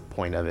mean, that's the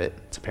point of it.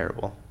 It's a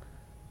parable.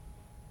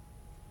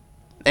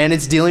 And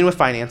it's dealing with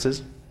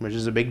finances, which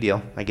is a big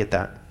deal. I get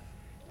that.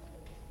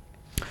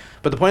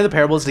 But the point of the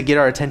parable is to get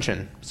our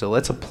attention. So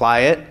let's apply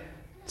it,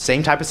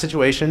 same type of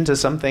situation, to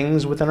some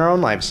things within our own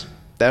lives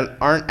that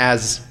aren't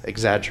as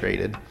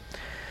exaggerated.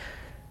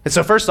 And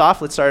so first off,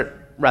 let's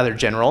start rather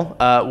general.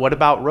 What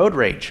about road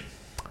rage?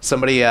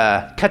 Somebody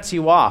cuts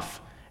you off,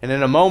 and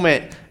in a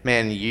moment,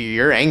 man,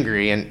 you're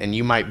angry, and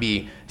you might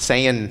be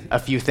saying a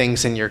few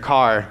things in your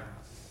car.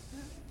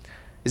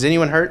 Is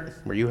anyone hurt?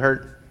 Were you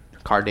hurt?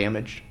 Car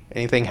damaged?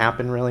 Anything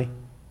happen, really?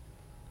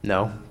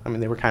 No. I mean,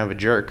 they were kind of a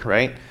jerk,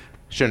 right?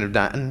 Shouldn't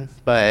have done.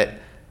 But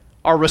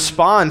our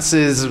response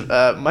is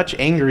much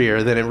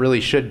angrier than it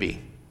really should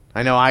be.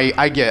 I know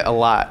I get a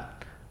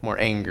lot more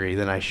angry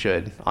than I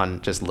should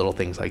on just little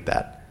things like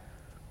that.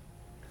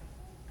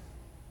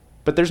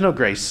 But there's no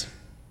grace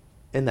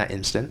in that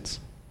instance.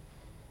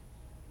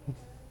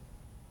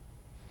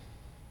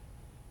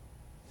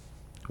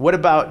 What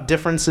about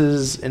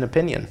differences in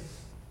opinion?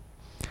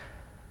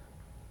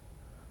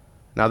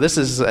 Now, this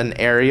is an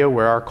area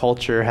where our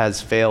culture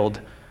has failed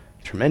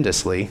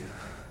tremendously.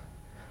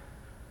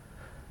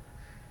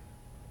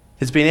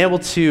 It's being able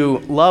to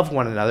love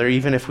one another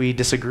even if we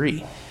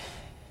disagree.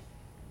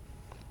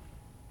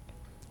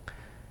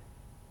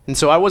 And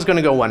so I was going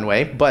to go one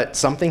way, but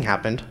something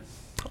happened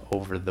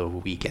over the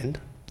weekend.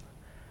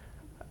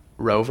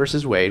 Roe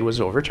versus Wade was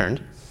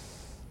overturned.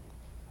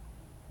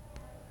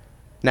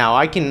 Now,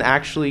 I can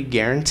actually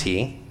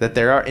guarantee that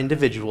there are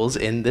individuals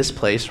in this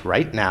place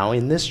right now,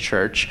 in this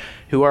church,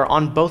 who are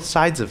on both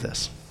sides of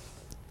this.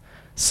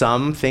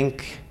 Some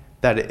think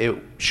that it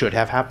should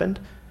have happened,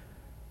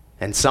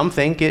 and some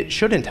think it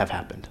shouldn't have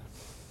happened.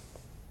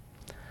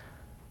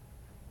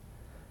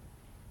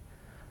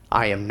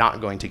 I am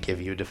not going to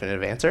give you a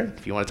definitive answer.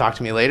 If you want to talk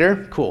to me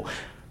later, cool.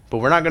 But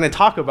we're not going to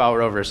talk about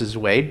Roe versus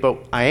Wade,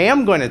 but I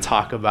am going to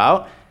talk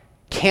about,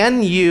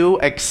 can you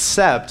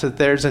accept that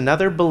there's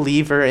another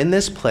believer in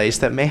this place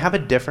that may have a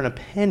different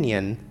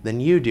opinion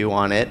than you do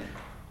on it,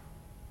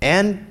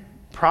 and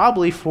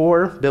probably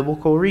for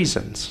biblical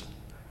reasons?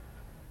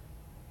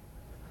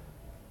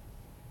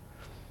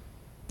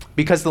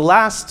 Because the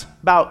last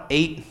about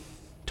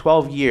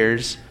 12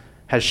 years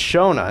has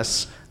shown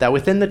us that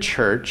within the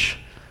church,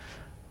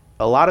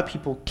 a lot of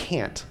people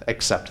can't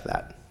accept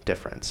that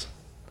difference.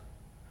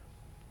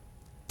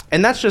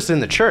 And that's just in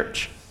the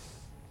church.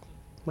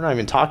 We're not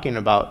even talking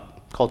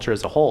about culture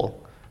as a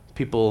whole.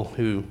 People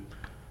who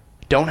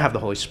don't have the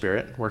Holy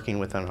Spirit working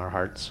within our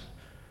hearts.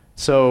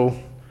 So,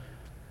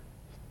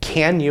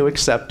 can you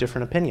accept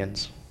different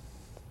opinions?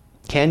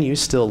 Can you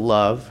still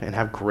love and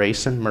have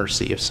grace and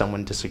mercy if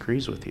someone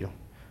disagrees with you?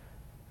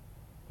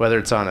 Whether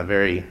it's on a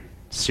very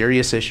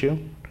serious issue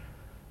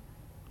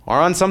or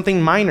on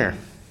something minor.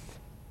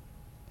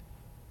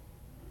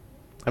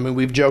 I mean,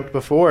 we've joked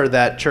before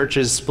that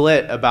churches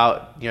split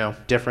about,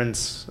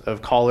 difference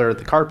of color of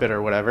the carpet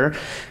or whatever.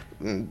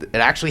 It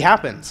actually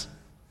happens.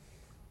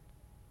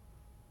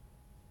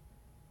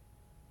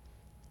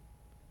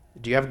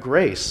 Do you have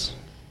grace?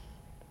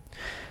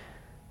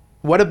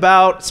 What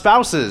about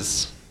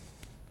spouses?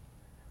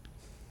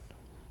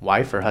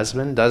 Wife or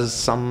husband does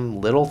some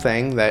little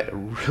thing that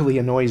really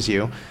annoys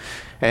you,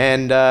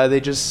 and they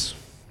just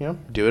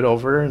do it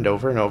over and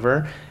over and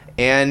over,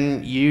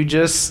 and you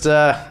just,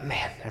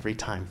 every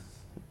time,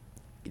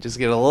 you just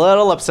get a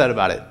little upset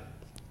about it.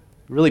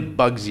 It really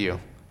bugs you.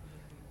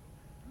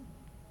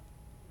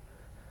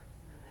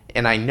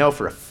 And I know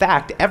for a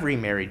fact every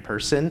married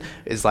person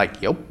is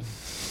like, yep,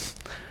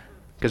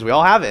 because we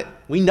all have it.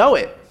 We know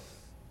it.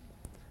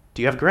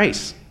 Do you have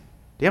grace?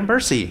 Do you have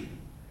mercy?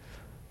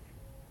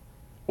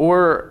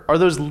 Or are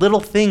those little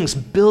things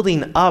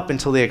building up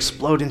until they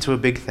explode into a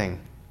big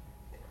thing?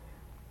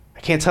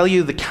 I can't tell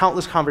you the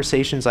countless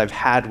conversations I've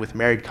had with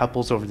married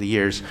couples over the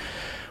years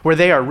where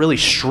they are really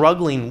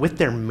struggling with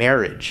their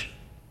marriage.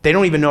 They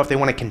don't even know if they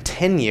want to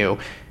continue.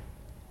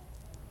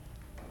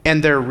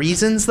 And their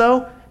reasons,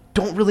 though,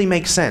 don't really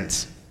make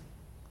sense.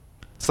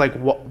 It's like,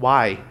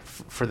 why?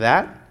 For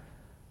that?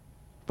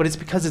 But it's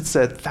because it's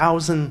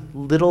 1,000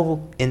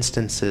 little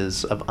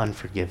instances of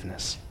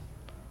unforgiveness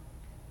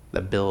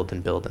that build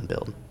and build and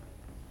build.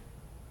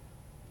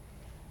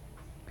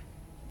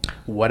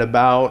 What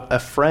about a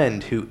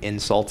friend who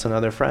insults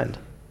another friend?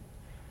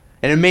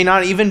 And it may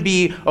not even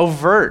be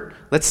overt.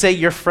 Let's say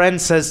your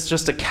friend says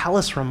just a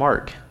callous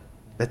remark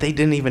that they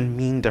didn't even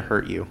mean to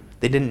hurt you.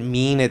 They didn't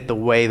mean it the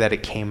way that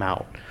it came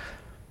out.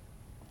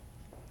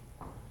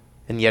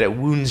 And yet it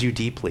wounds you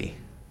deeply.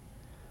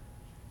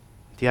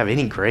 Do you have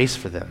any grace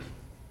for them?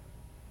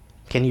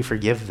 Can you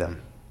forgive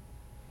them?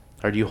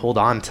 Or do you hold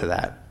on to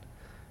that?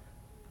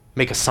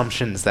 Make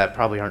assumptions that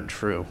probably aren't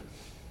true.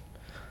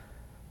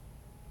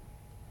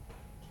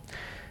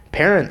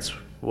 Parents,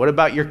 what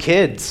about your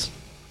kids?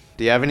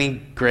 Do you have any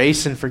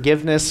grace and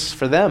forgiveness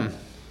for them?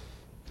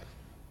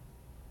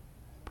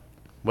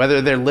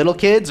 Whether they're little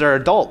kids or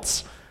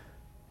adults,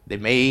 they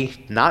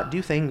may not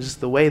do things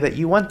the way that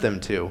you want them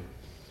to.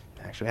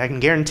 Actually, I can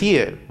guarantee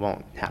it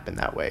won't happen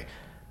that way.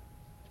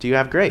 Do you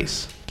have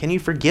grace? Can you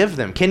forgive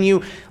them? Can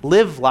you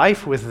live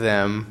life with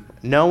them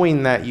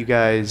knowing that you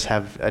guys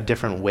have a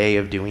different way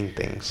of doing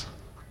things?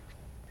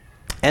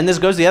 And this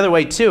goes the other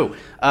way too.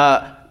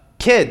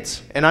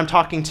 Kids, and I'm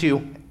talking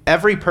to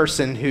every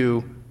person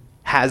who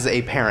has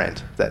a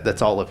parent.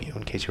 That's all of you,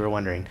 in case you were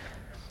wondering.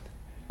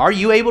 Are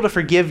you able to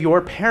forgive your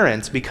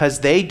parents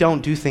because they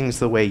don't do things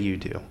the way you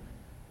do?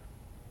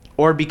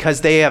 Or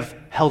because they have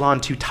held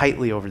on too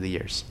tightly over the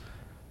years?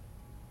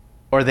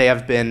 Or they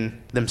have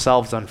been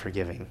themselves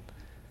unforgiving?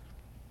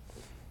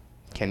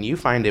 Can you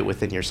find it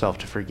within yourself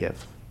to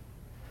forgive?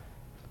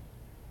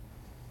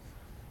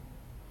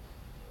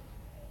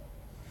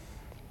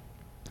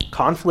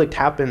 Conflict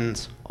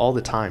happens all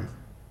the time,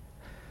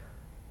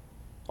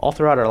 all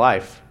throughout our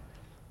life.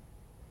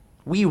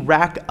 We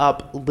rack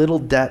up little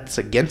debts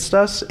against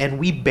us, and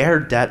we bear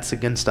debts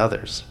against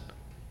others.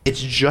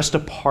 It's just a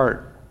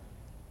part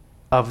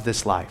of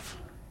this life.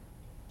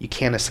 You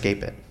can't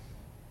escape it.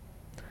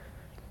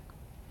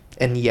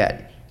 And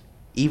yet,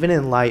 even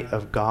in light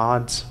of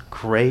God's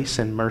grace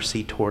and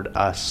mercy toward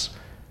us,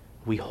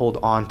 we hold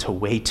on to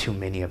way too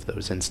many of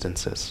those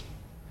instances.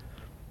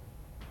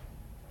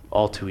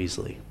 All too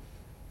easily.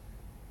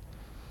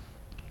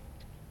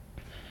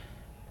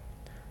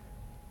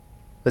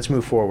 Let's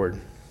move forward.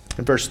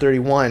 In verse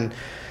 31,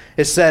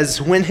 it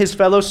says, "When his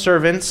fellow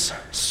servants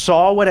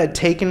saw what had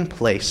taken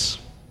place,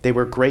 they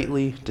were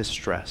greatly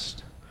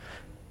distressed."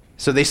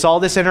 So they saw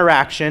this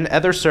interaction,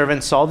 other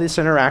servants saw this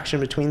interaction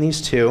between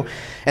these two,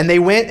 and they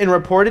went and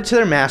reported to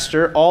their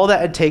master all that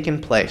had taken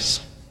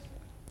place.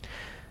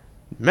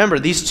 Remember,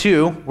 these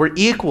two were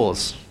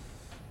equals.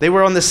 They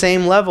were on the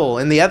same level,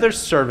 and the other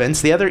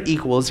servants, the other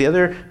equals, the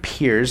other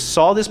peers,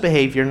 saw this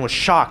behavior and was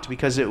shocked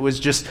because it was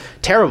just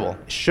terrible.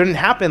 It shouldn't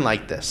happen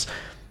like this.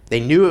 They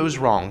knew it was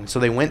wrong, so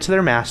they went to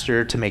their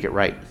master to make it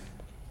right.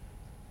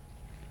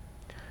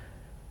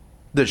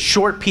 The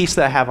short piece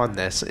that I have on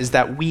this is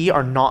that we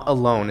are not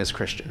alone as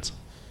Christians.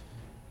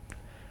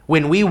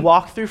 When we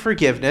walk through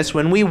forgiveness,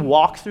 when we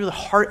walk through the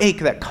heartache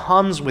that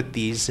comes with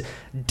these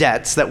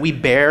debts that we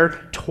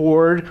bear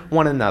toward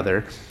one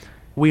another,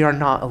 we are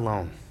not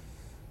alone.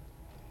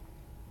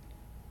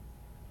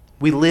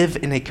 We live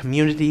in a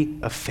community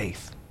of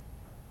faith.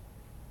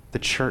 The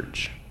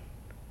church.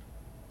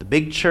 The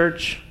big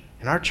church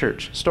and our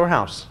church,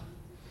 Storehouse.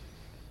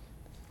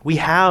 We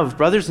have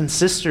brothers and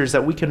sisters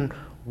that we can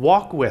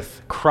walk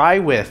with, cry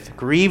with,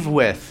 grieve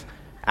with,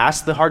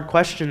 ask the hard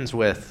questions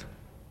with,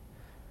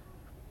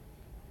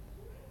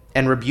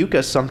 and rebuke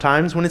us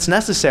sometimes when it's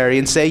necessary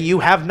and say,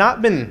 "You have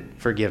not been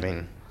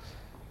forgiving."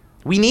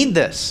 We need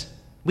this.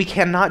 We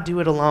cannot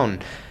do it alone.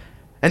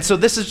 And so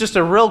this is just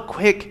a real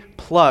quick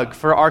plug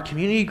for our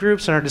community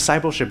groups and our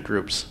discipleship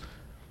groups.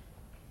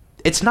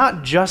 It's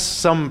not just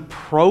some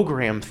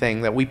program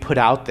thing that we put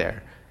out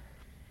there.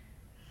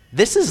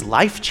 This is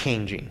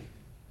life-changing.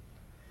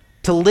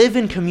 To live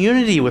in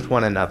community with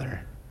one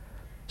another.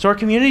 So our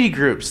community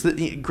groups,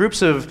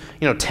 groups of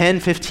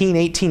 10, 15,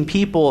 18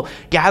 people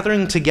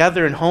gathering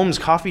together in homes,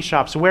 coffee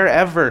shops,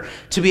 wherever,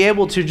 to be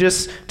able to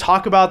just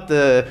talk about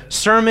the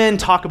sermon,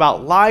 talk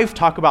about life,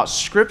 talk about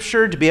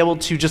scripture, to be able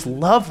to just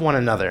love one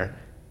another,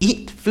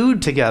 eat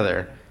food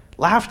together,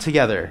 laugh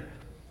together.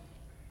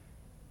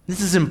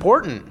 This is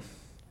important.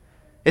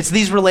 It's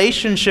these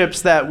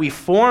relationships that we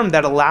form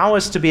that allow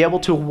us to be able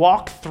to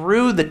walk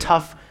through the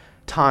tough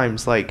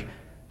times like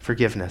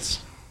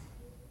forgiveness.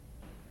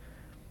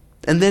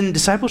 And then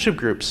discipleship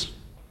groups.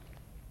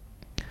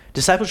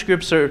 Discipleship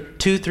groups are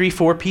 2, 3,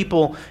 4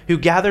 people who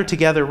gather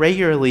together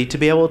regularly to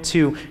be able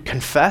to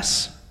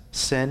confess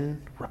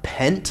sin,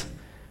 repent,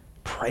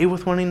 pray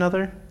with one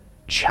another,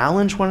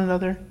 challenge one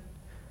another.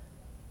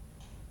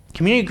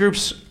 Community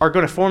groups are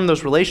going to form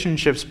those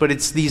relationships, but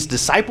it's these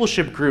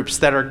discipleship groups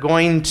that are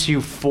going to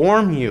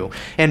form you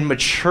and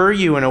mature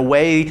you in a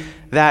way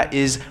that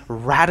is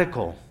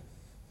radical.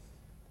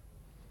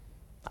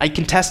 I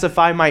can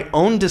testify my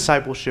own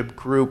discipleship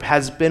group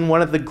has been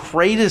one of the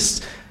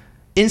greatest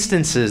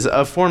instances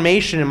of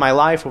formation in my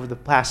life over the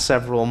past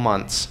several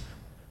months.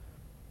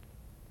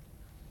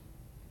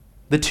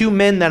 The 2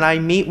 men that I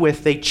meet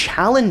with, they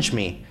challenge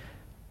me.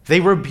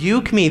 They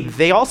rebuke me.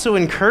 They also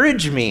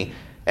encourage me.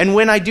 And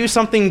when I do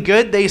something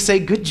good, they say,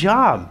 "Good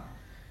job."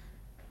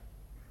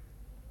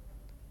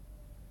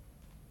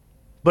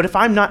 But if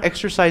I'm not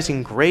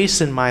exercising grace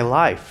in my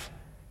life,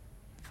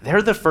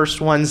 they're the first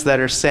ones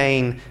that are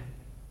saying,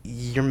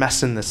 "You're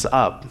messing this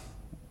up.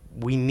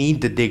 We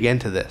need to dig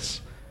into this."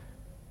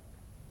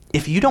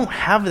 If you don't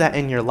have that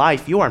in your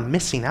life, you are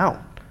missing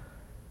out.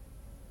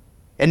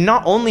 And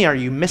not only are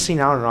you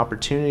missing out on an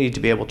opportunity to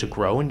be able to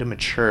grow and to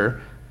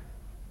mature,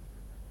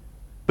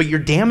 but you're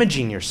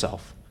damaging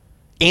yourself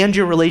and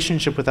your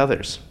relationship with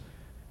others.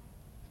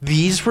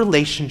 These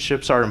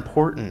relationships are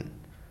important.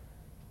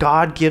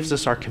 God gives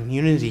us our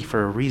community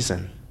for a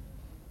reason.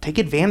 Take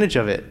advantage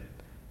of it.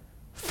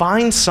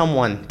 Find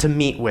someone to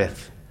meet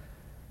with.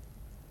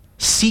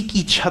 Seek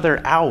each other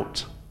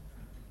out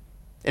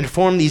and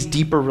form these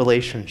deeper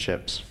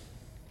relationships.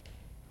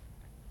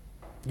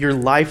 Your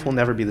life will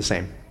never be the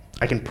same.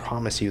 I can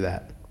promise you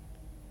that.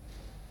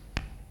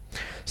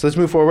 So let's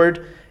move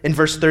forward in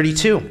verse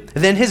 32.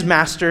 Then his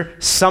master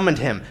summoned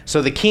him.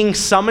 So the king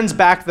summons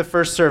back the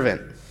first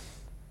servant.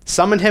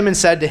 Summoned him and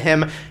said to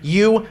him,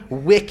 "You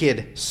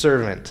wicked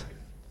servant,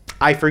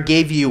 I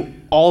forgave you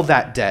all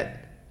that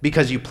debt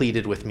because you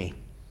pleaded with me.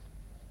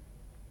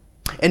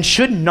 And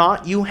should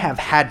not you have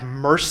had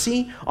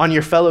mercy on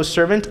your fellow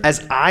servant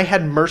as I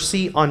had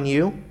mercy on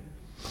you?"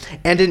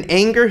 And in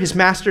anger, his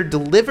master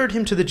delivered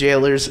him to the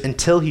jailers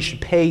until he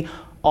should pay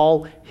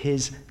all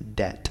his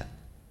debt.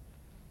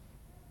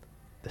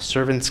 The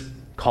servant's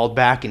called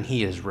back and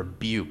he is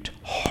rebuked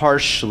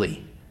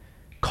harshly,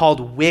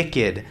 called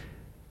wicked,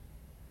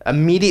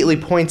 immediately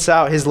points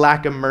out his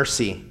lack of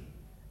mercy,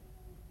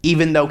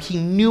 even though he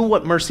knew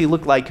what mercy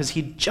looked like because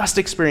he just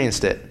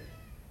experienced it.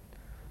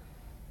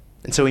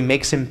 And so he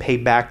makes him pay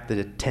back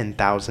the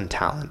 10,000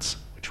 talents,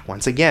 which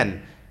once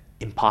again,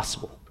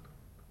 impossible.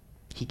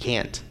 He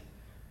can't.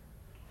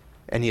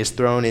 And he is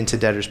thrown into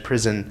debtor's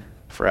prison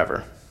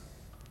forever.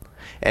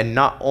 And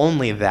not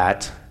only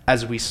that,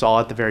 as we saw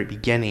at the very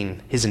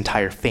beginning, his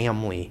entire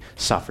family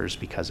suffers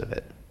because of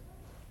it.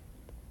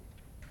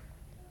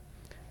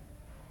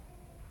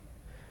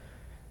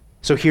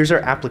 So here's our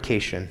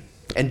application.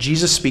 And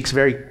Jesus speaks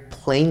very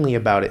plainly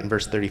about it in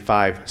verse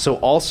 35. So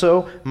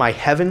also my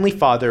heavenly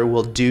Father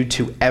will do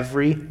to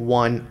every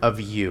one of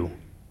you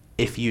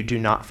if you do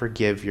not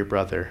forgive your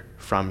brother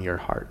from your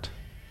heart.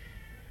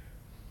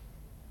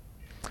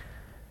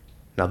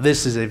 Now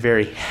this is a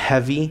very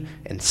heavy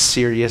and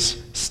serious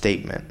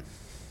statement.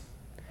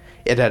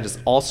 It has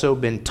also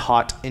been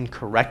taught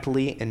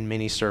incorrectly in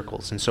many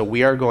circles. And so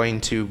we are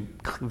going to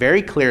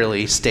very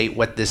clearly state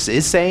what this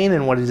is saying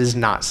and what it is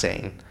not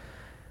saying.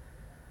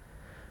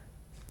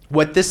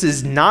 What this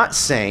is not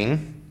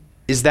saying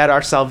is that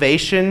our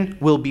salvation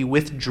will be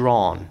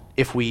withdrawn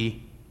if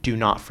we do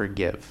not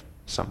forgive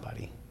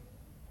somebody.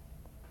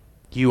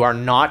 You are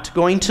not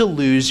going to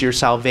lose your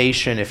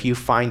salvation if you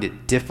find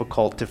it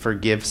difficult to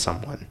forgive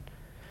someone.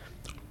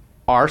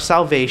 Our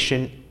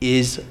salvation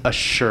is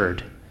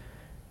assured.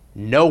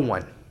 No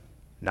one,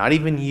 not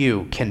even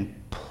you, can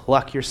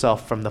pluck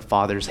yourself from the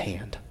Father's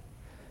hand.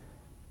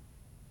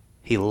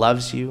 He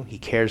loves you, he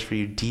cares for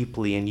you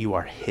deeply, and you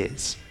are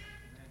his.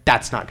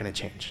 That's not going to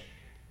change.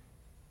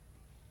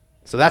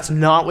 So that's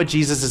not what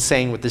Jesus is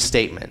saying with this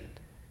statement,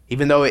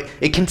 even though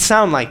it can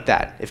sound like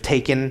that if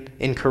taken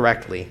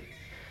incorrectly.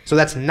 So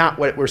that's not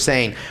what we're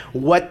saying.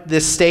 What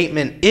this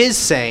statement is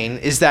saying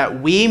is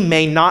that we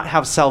may not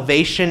have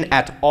salvation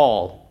at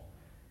all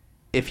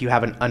if you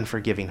have an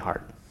unforgiving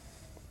heart.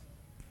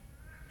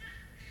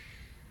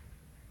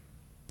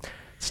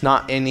 It's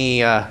not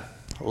any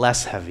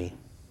less heavy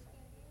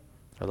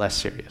or less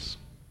serious.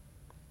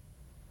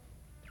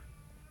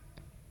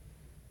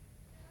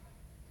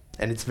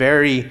 And it's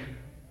very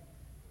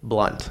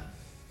blunt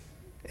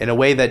in a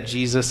way that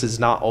Jesus is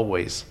not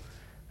always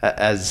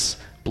as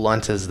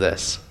blunt as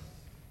this.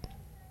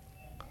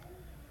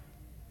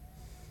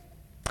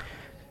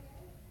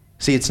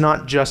 See, it's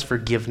not just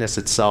forgiveness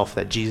itself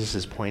that Jesus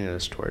is pointing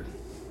us toward.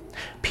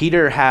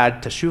 Peter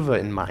had teshuvah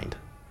in mind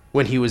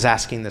when he was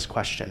asking this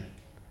question.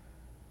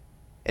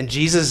 And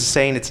Jesus is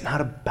saying it's not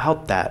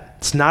about that.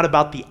 It's not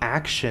about the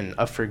action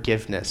of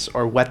forgiveness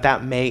or what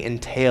that may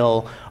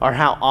entail or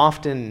how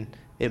often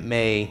it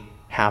may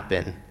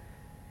happen.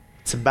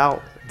 It's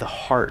about the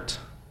heart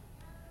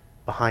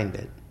behind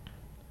it.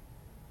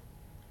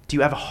 Do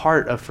you have a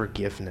heart of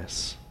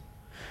forgiveness?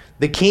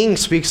 The king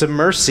speaks of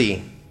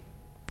mercy.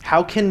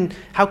 How can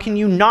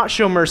you not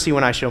show mercy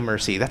when I show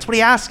mercy? That's what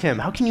he asked him.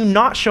 How can you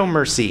not show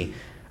mercy?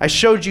 I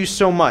showed you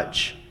so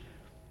much.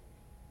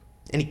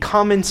 And he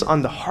comments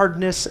on the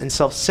hardness and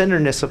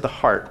self-centeredness of the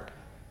heart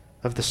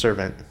of the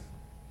servant,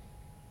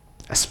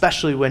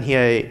 especially when he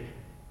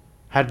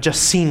had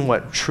just seen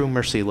what true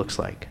mercy looks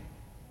like.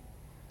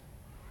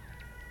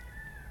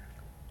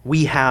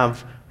 We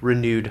have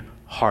renewed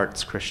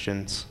hearts,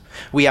 Christians.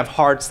 We have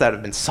hearts that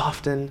have been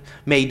softened,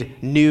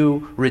 made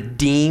new,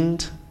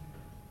 redeemed,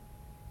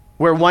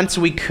 where once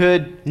we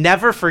could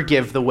never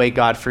forgive the way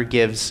God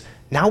forgives,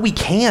 now we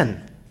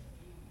can.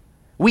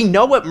 We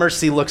know what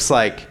mercy looks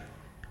like.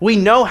 We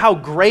know how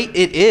great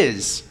it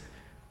is.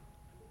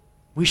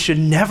 We should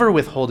never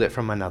withhold it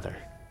from another.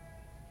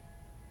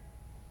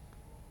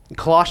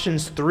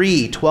 Colossians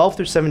 3:12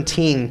 through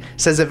 17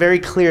 says it very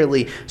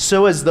clearly.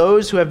 So as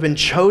those who have been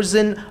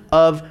chosen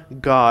of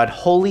God,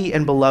 holy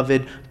and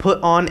beloved,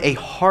 put on a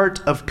heart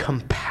of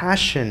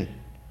compassion,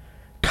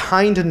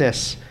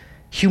 kindness,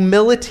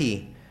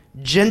 humility,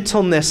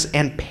 gentleness,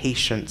 and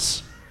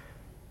patience,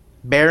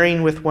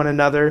 bearing with one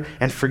another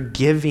and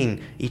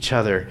forgiving each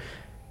other.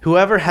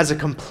 Whoever has a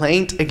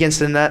complaint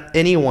against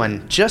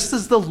anyone, just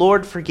as the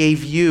Lord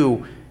forgave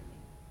you,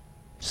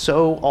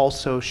 so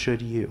also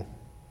should you.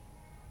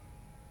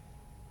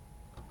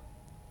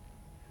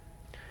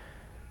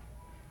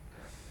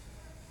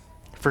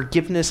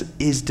 Forgiveness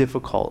is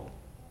difficult,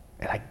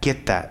 and I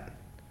get that.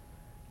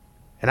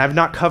 And I've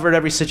not covered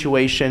every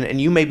situation, and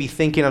you may be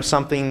thinking of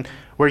something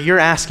where you're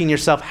asking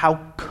yourself,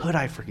 how could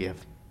I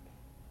forgive?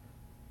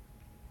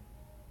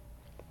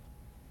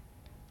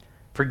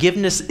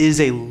 Forgiveness is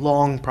a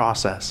long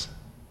process,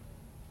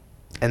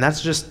 and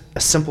that's just a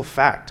simple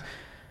fact.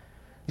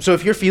 So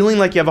if you're feeling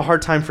like you have a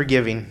hard time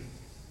forgiving,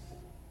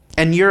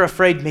 and you're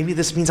afraid maybe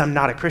this means I'm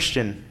not a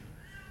Christian,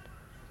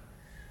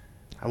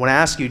 I want to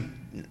ask you,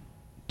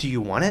 do you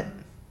want it?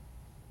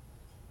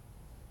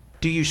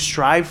 Do you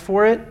strive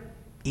for it,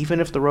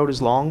 even if the road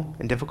is long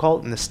and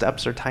difficult and the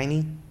steps are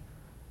tiny?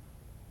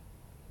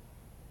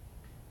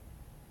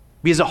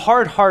 Because a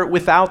hard heart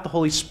without the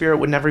Holy Spirit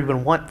would never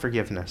even want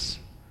forgiveness.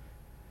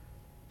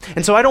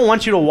 And so I don't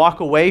want you to walk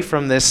away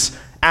from this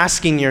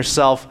asking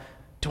yourself,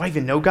 do I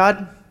even know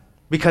God?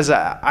 Because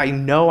I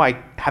know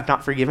I have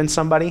not forgiven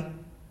somebody, and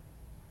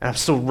I'm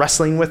still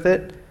wrestling with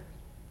it.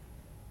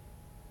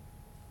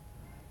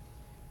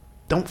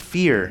 Don't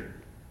fear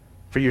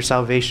for your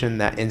salvation in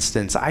that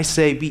instance. I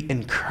say be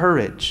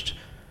encouraged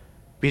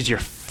because you're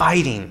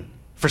fighting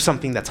for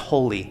something that's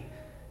holy,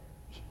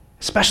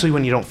 especially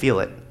when you don't feel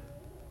it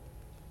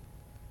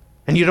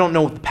and you don't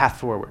know the path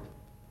forward.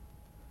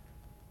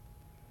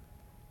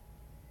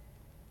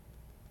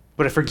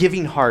 But a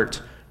forgiving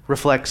heart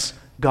reflects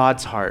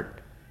God's heart.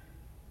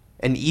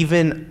 And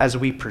even as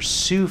we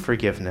pursue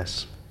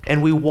forgiveness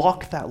and we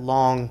walk that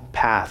long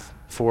path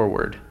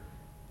forward,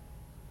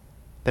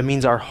 that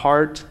means our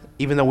heart,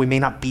 even though we may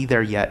not be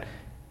there yet,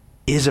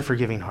 is a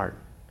forgiving heart.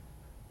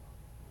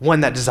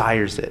 One that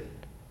desires it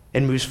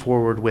and moves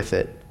forward with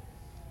it.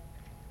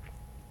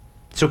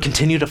 So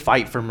continue to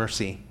fight for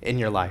mercy in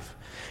your life.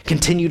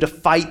 Continue to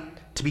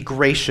fight to be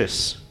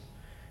gracious.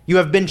 You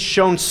have been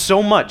shown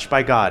so much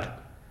by God.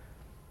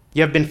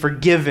 You have been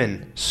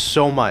forgiven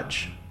so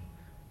much.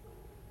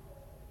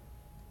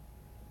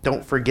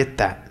 Don't forget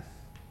that.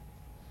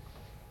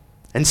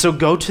 And so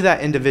go to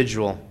that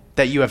individual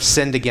that you have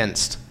sinned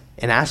against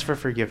and ask for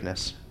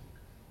forgiveness.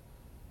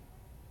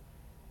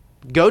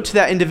 Go to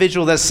that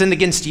individual that sinned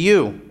against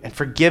you and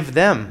forgive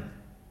them.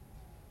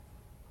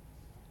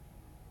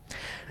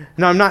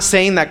 Now, I'm not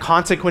saying that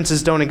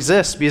consequences don't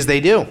exist, because they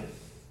do.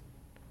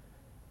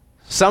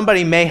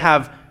 Somebody may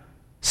have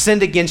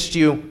sinned against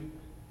you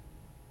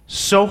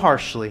so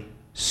harshly,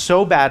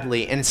 so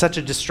badly, and in such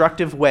a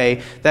destructive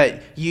way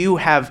that you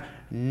have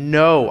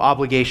no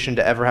obligation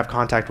to ever have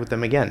contact with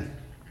them again.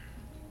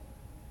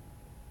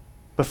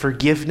 But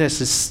forgiveness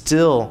is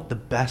still the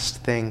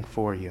best thing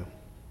for you,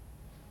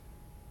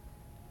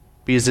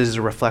 because it is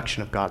a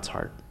reflection of God's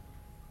heart,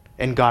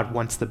 and God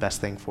wants the best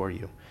thing for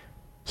you.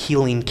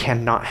 Healing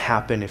cannot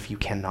happen if you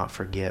cannot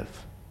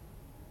forgive.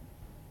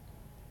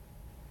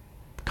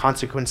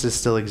 Consequences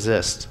still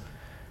exist,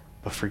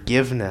 but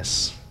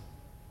forgiveness,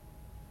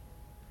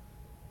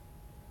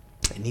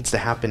 it needs to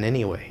happen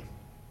anyway.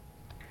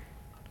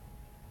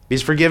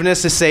 Because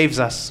forgiveness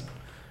saves us.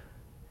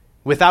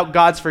 Without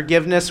God's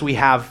forgiveness, we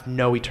have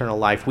no eternal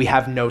life. We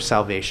have no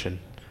salvation.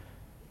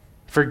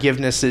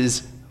 Forgiveness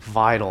is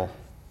vital,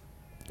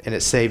 and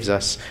it saves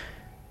us.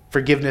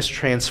 Forgiveness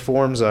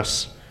transforms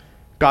us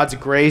God's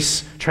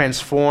grace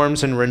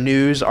transforms and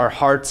renews our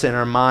hearts and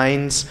our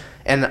minds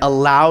and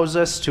allows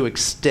us to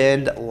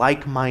extend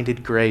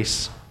like-minded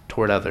grace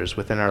toward others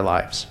within our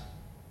lives.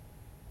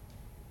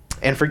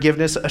 And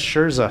forgiveness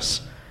assures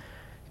us.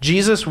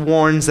 Jesus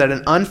warns that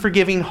an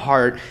unforgiving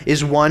heart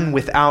is one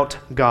without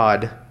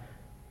God.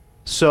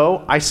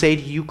 So I say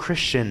to you,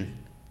 Christian,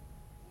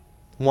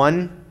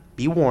 1,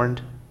 be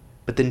warned,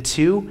 but then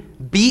 2,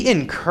 be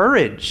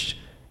encouraged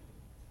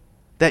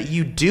that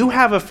you do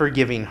have a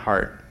forgiving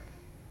heart.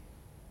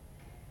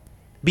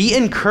 Be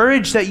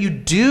encouraged that you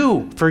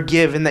do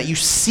forgive and that you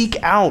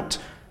seek out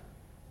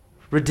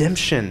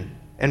redemption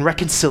and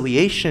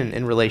reconciliation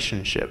in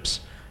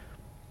relationships.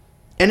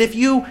 And if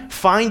you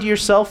find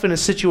yourself in a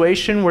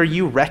situation where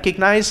you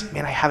recognize,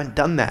 man, I haven't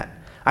done that.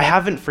 I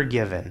haven't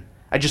forgiven.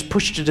 I just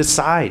pushed it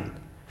aside.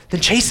 Then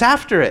chase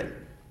after it.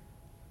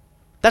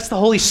 That's the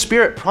Holy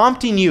Spirit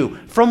prompting you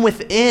from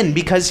within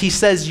because he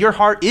says your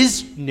heart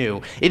is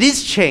new. It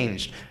is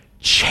changed.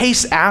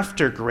 Chase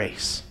after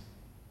grace.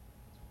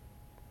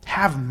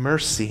 Have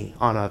mercy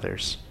on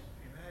others.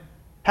 Amen.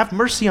 Have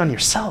mercy on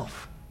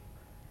yourself.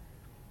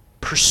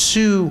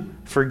 Pursue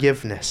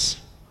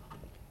forgiveness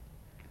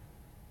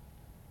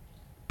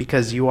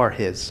because you are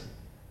his.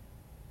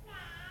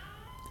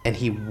 And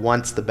he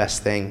wants the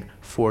best thing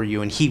for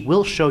you, and he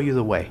will show you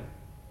the way.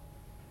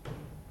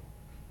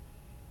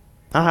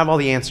 I don't have all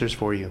the answers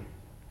for you,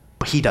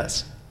 but he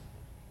does.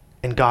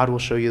 And God will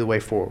show you the way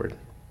forward.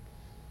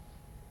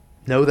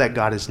 Know that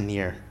God is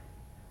near.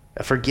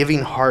 A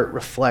forgiving heart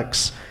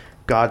reflects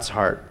God's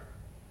heart.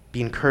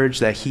 Be encouraged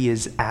that he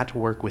is at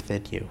work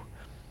within you.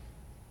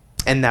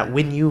 And that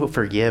when you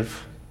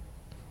forgive,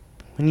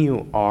 when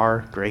you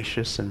are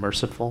gracious and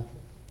merciful,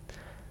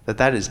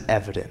 that is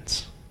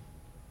evidence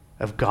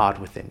of God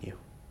within you.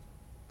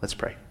 Let's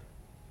pray.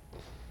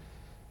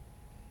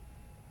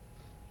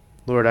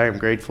 Lord, I am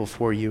grateful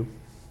for you.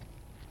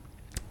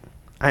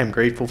 I am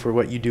grateful for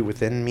what you do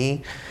within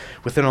me,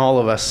 within all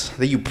of us,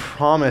 that you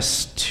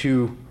promise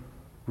to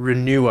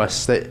renew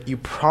us, that you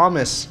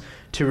promise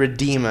to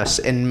redeem us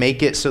and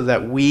make it so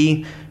that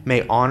we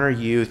may honor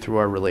you through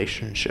our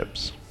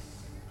relationships.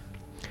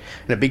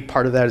 And a big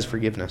part of that is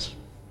forgiveness.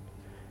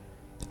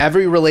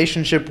 Every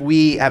relationship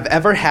we have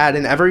ever had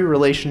and every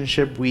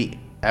relationship we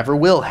ever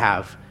will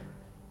have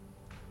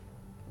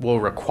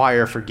will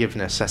require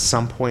forgiveness at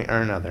some point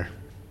or another.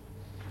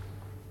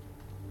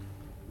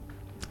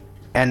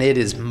 And it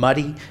is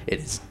muddy, it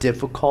is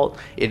difficult,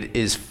 it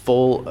is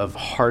full of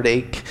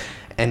heartache,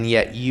 and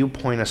yet you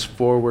point us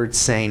forward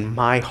saying,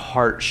 my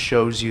heart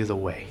shows you the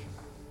way.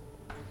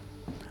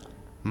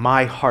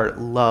 My heart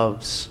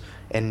loves,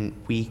 and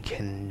we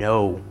can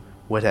know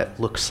what that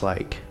looks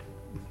like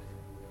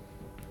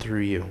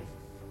through you.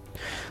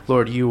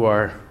 Lord, you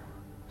are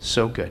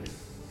so good.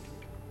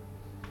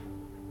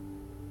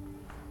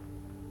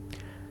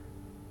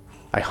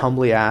 I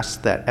humbly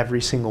ask that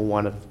every single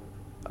one of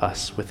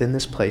us within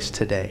this place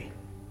today,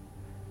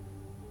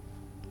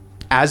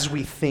 as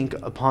we think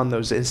upon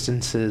those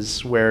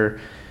instances where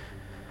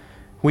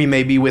we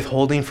may be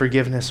withholding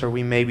forgiveness, or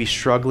we may be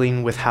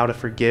struggling with how to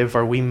forgive,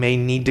 or we may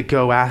need to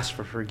go ask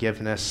for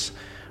forgiveness,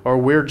 or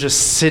we're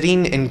just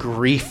sitting in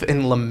grief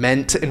and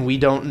lament and we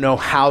don't know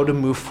how to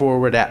move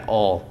forward at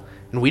all,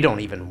 and we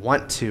don't even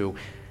want to,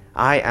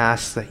 I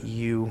ask that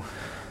you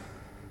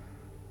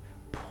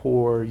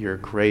pour your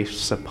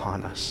grace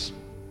upon us.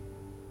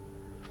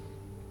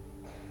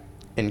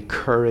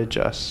 Encourage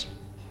us,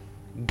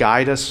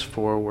 guide us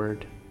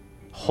forward,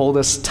 hold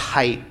us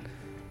tight.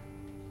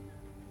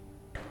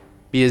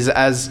 Because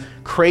as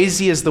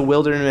crazy as the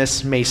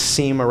wilderness may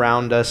seem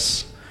around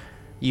us,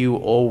 you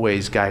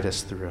always guide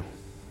us through.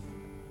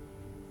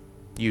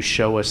 You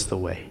show us the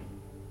way.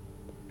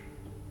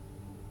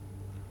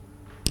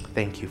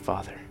 Thank you,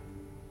 Father.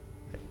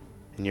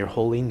 In your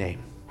holy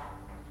name,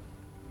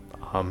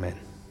 amen.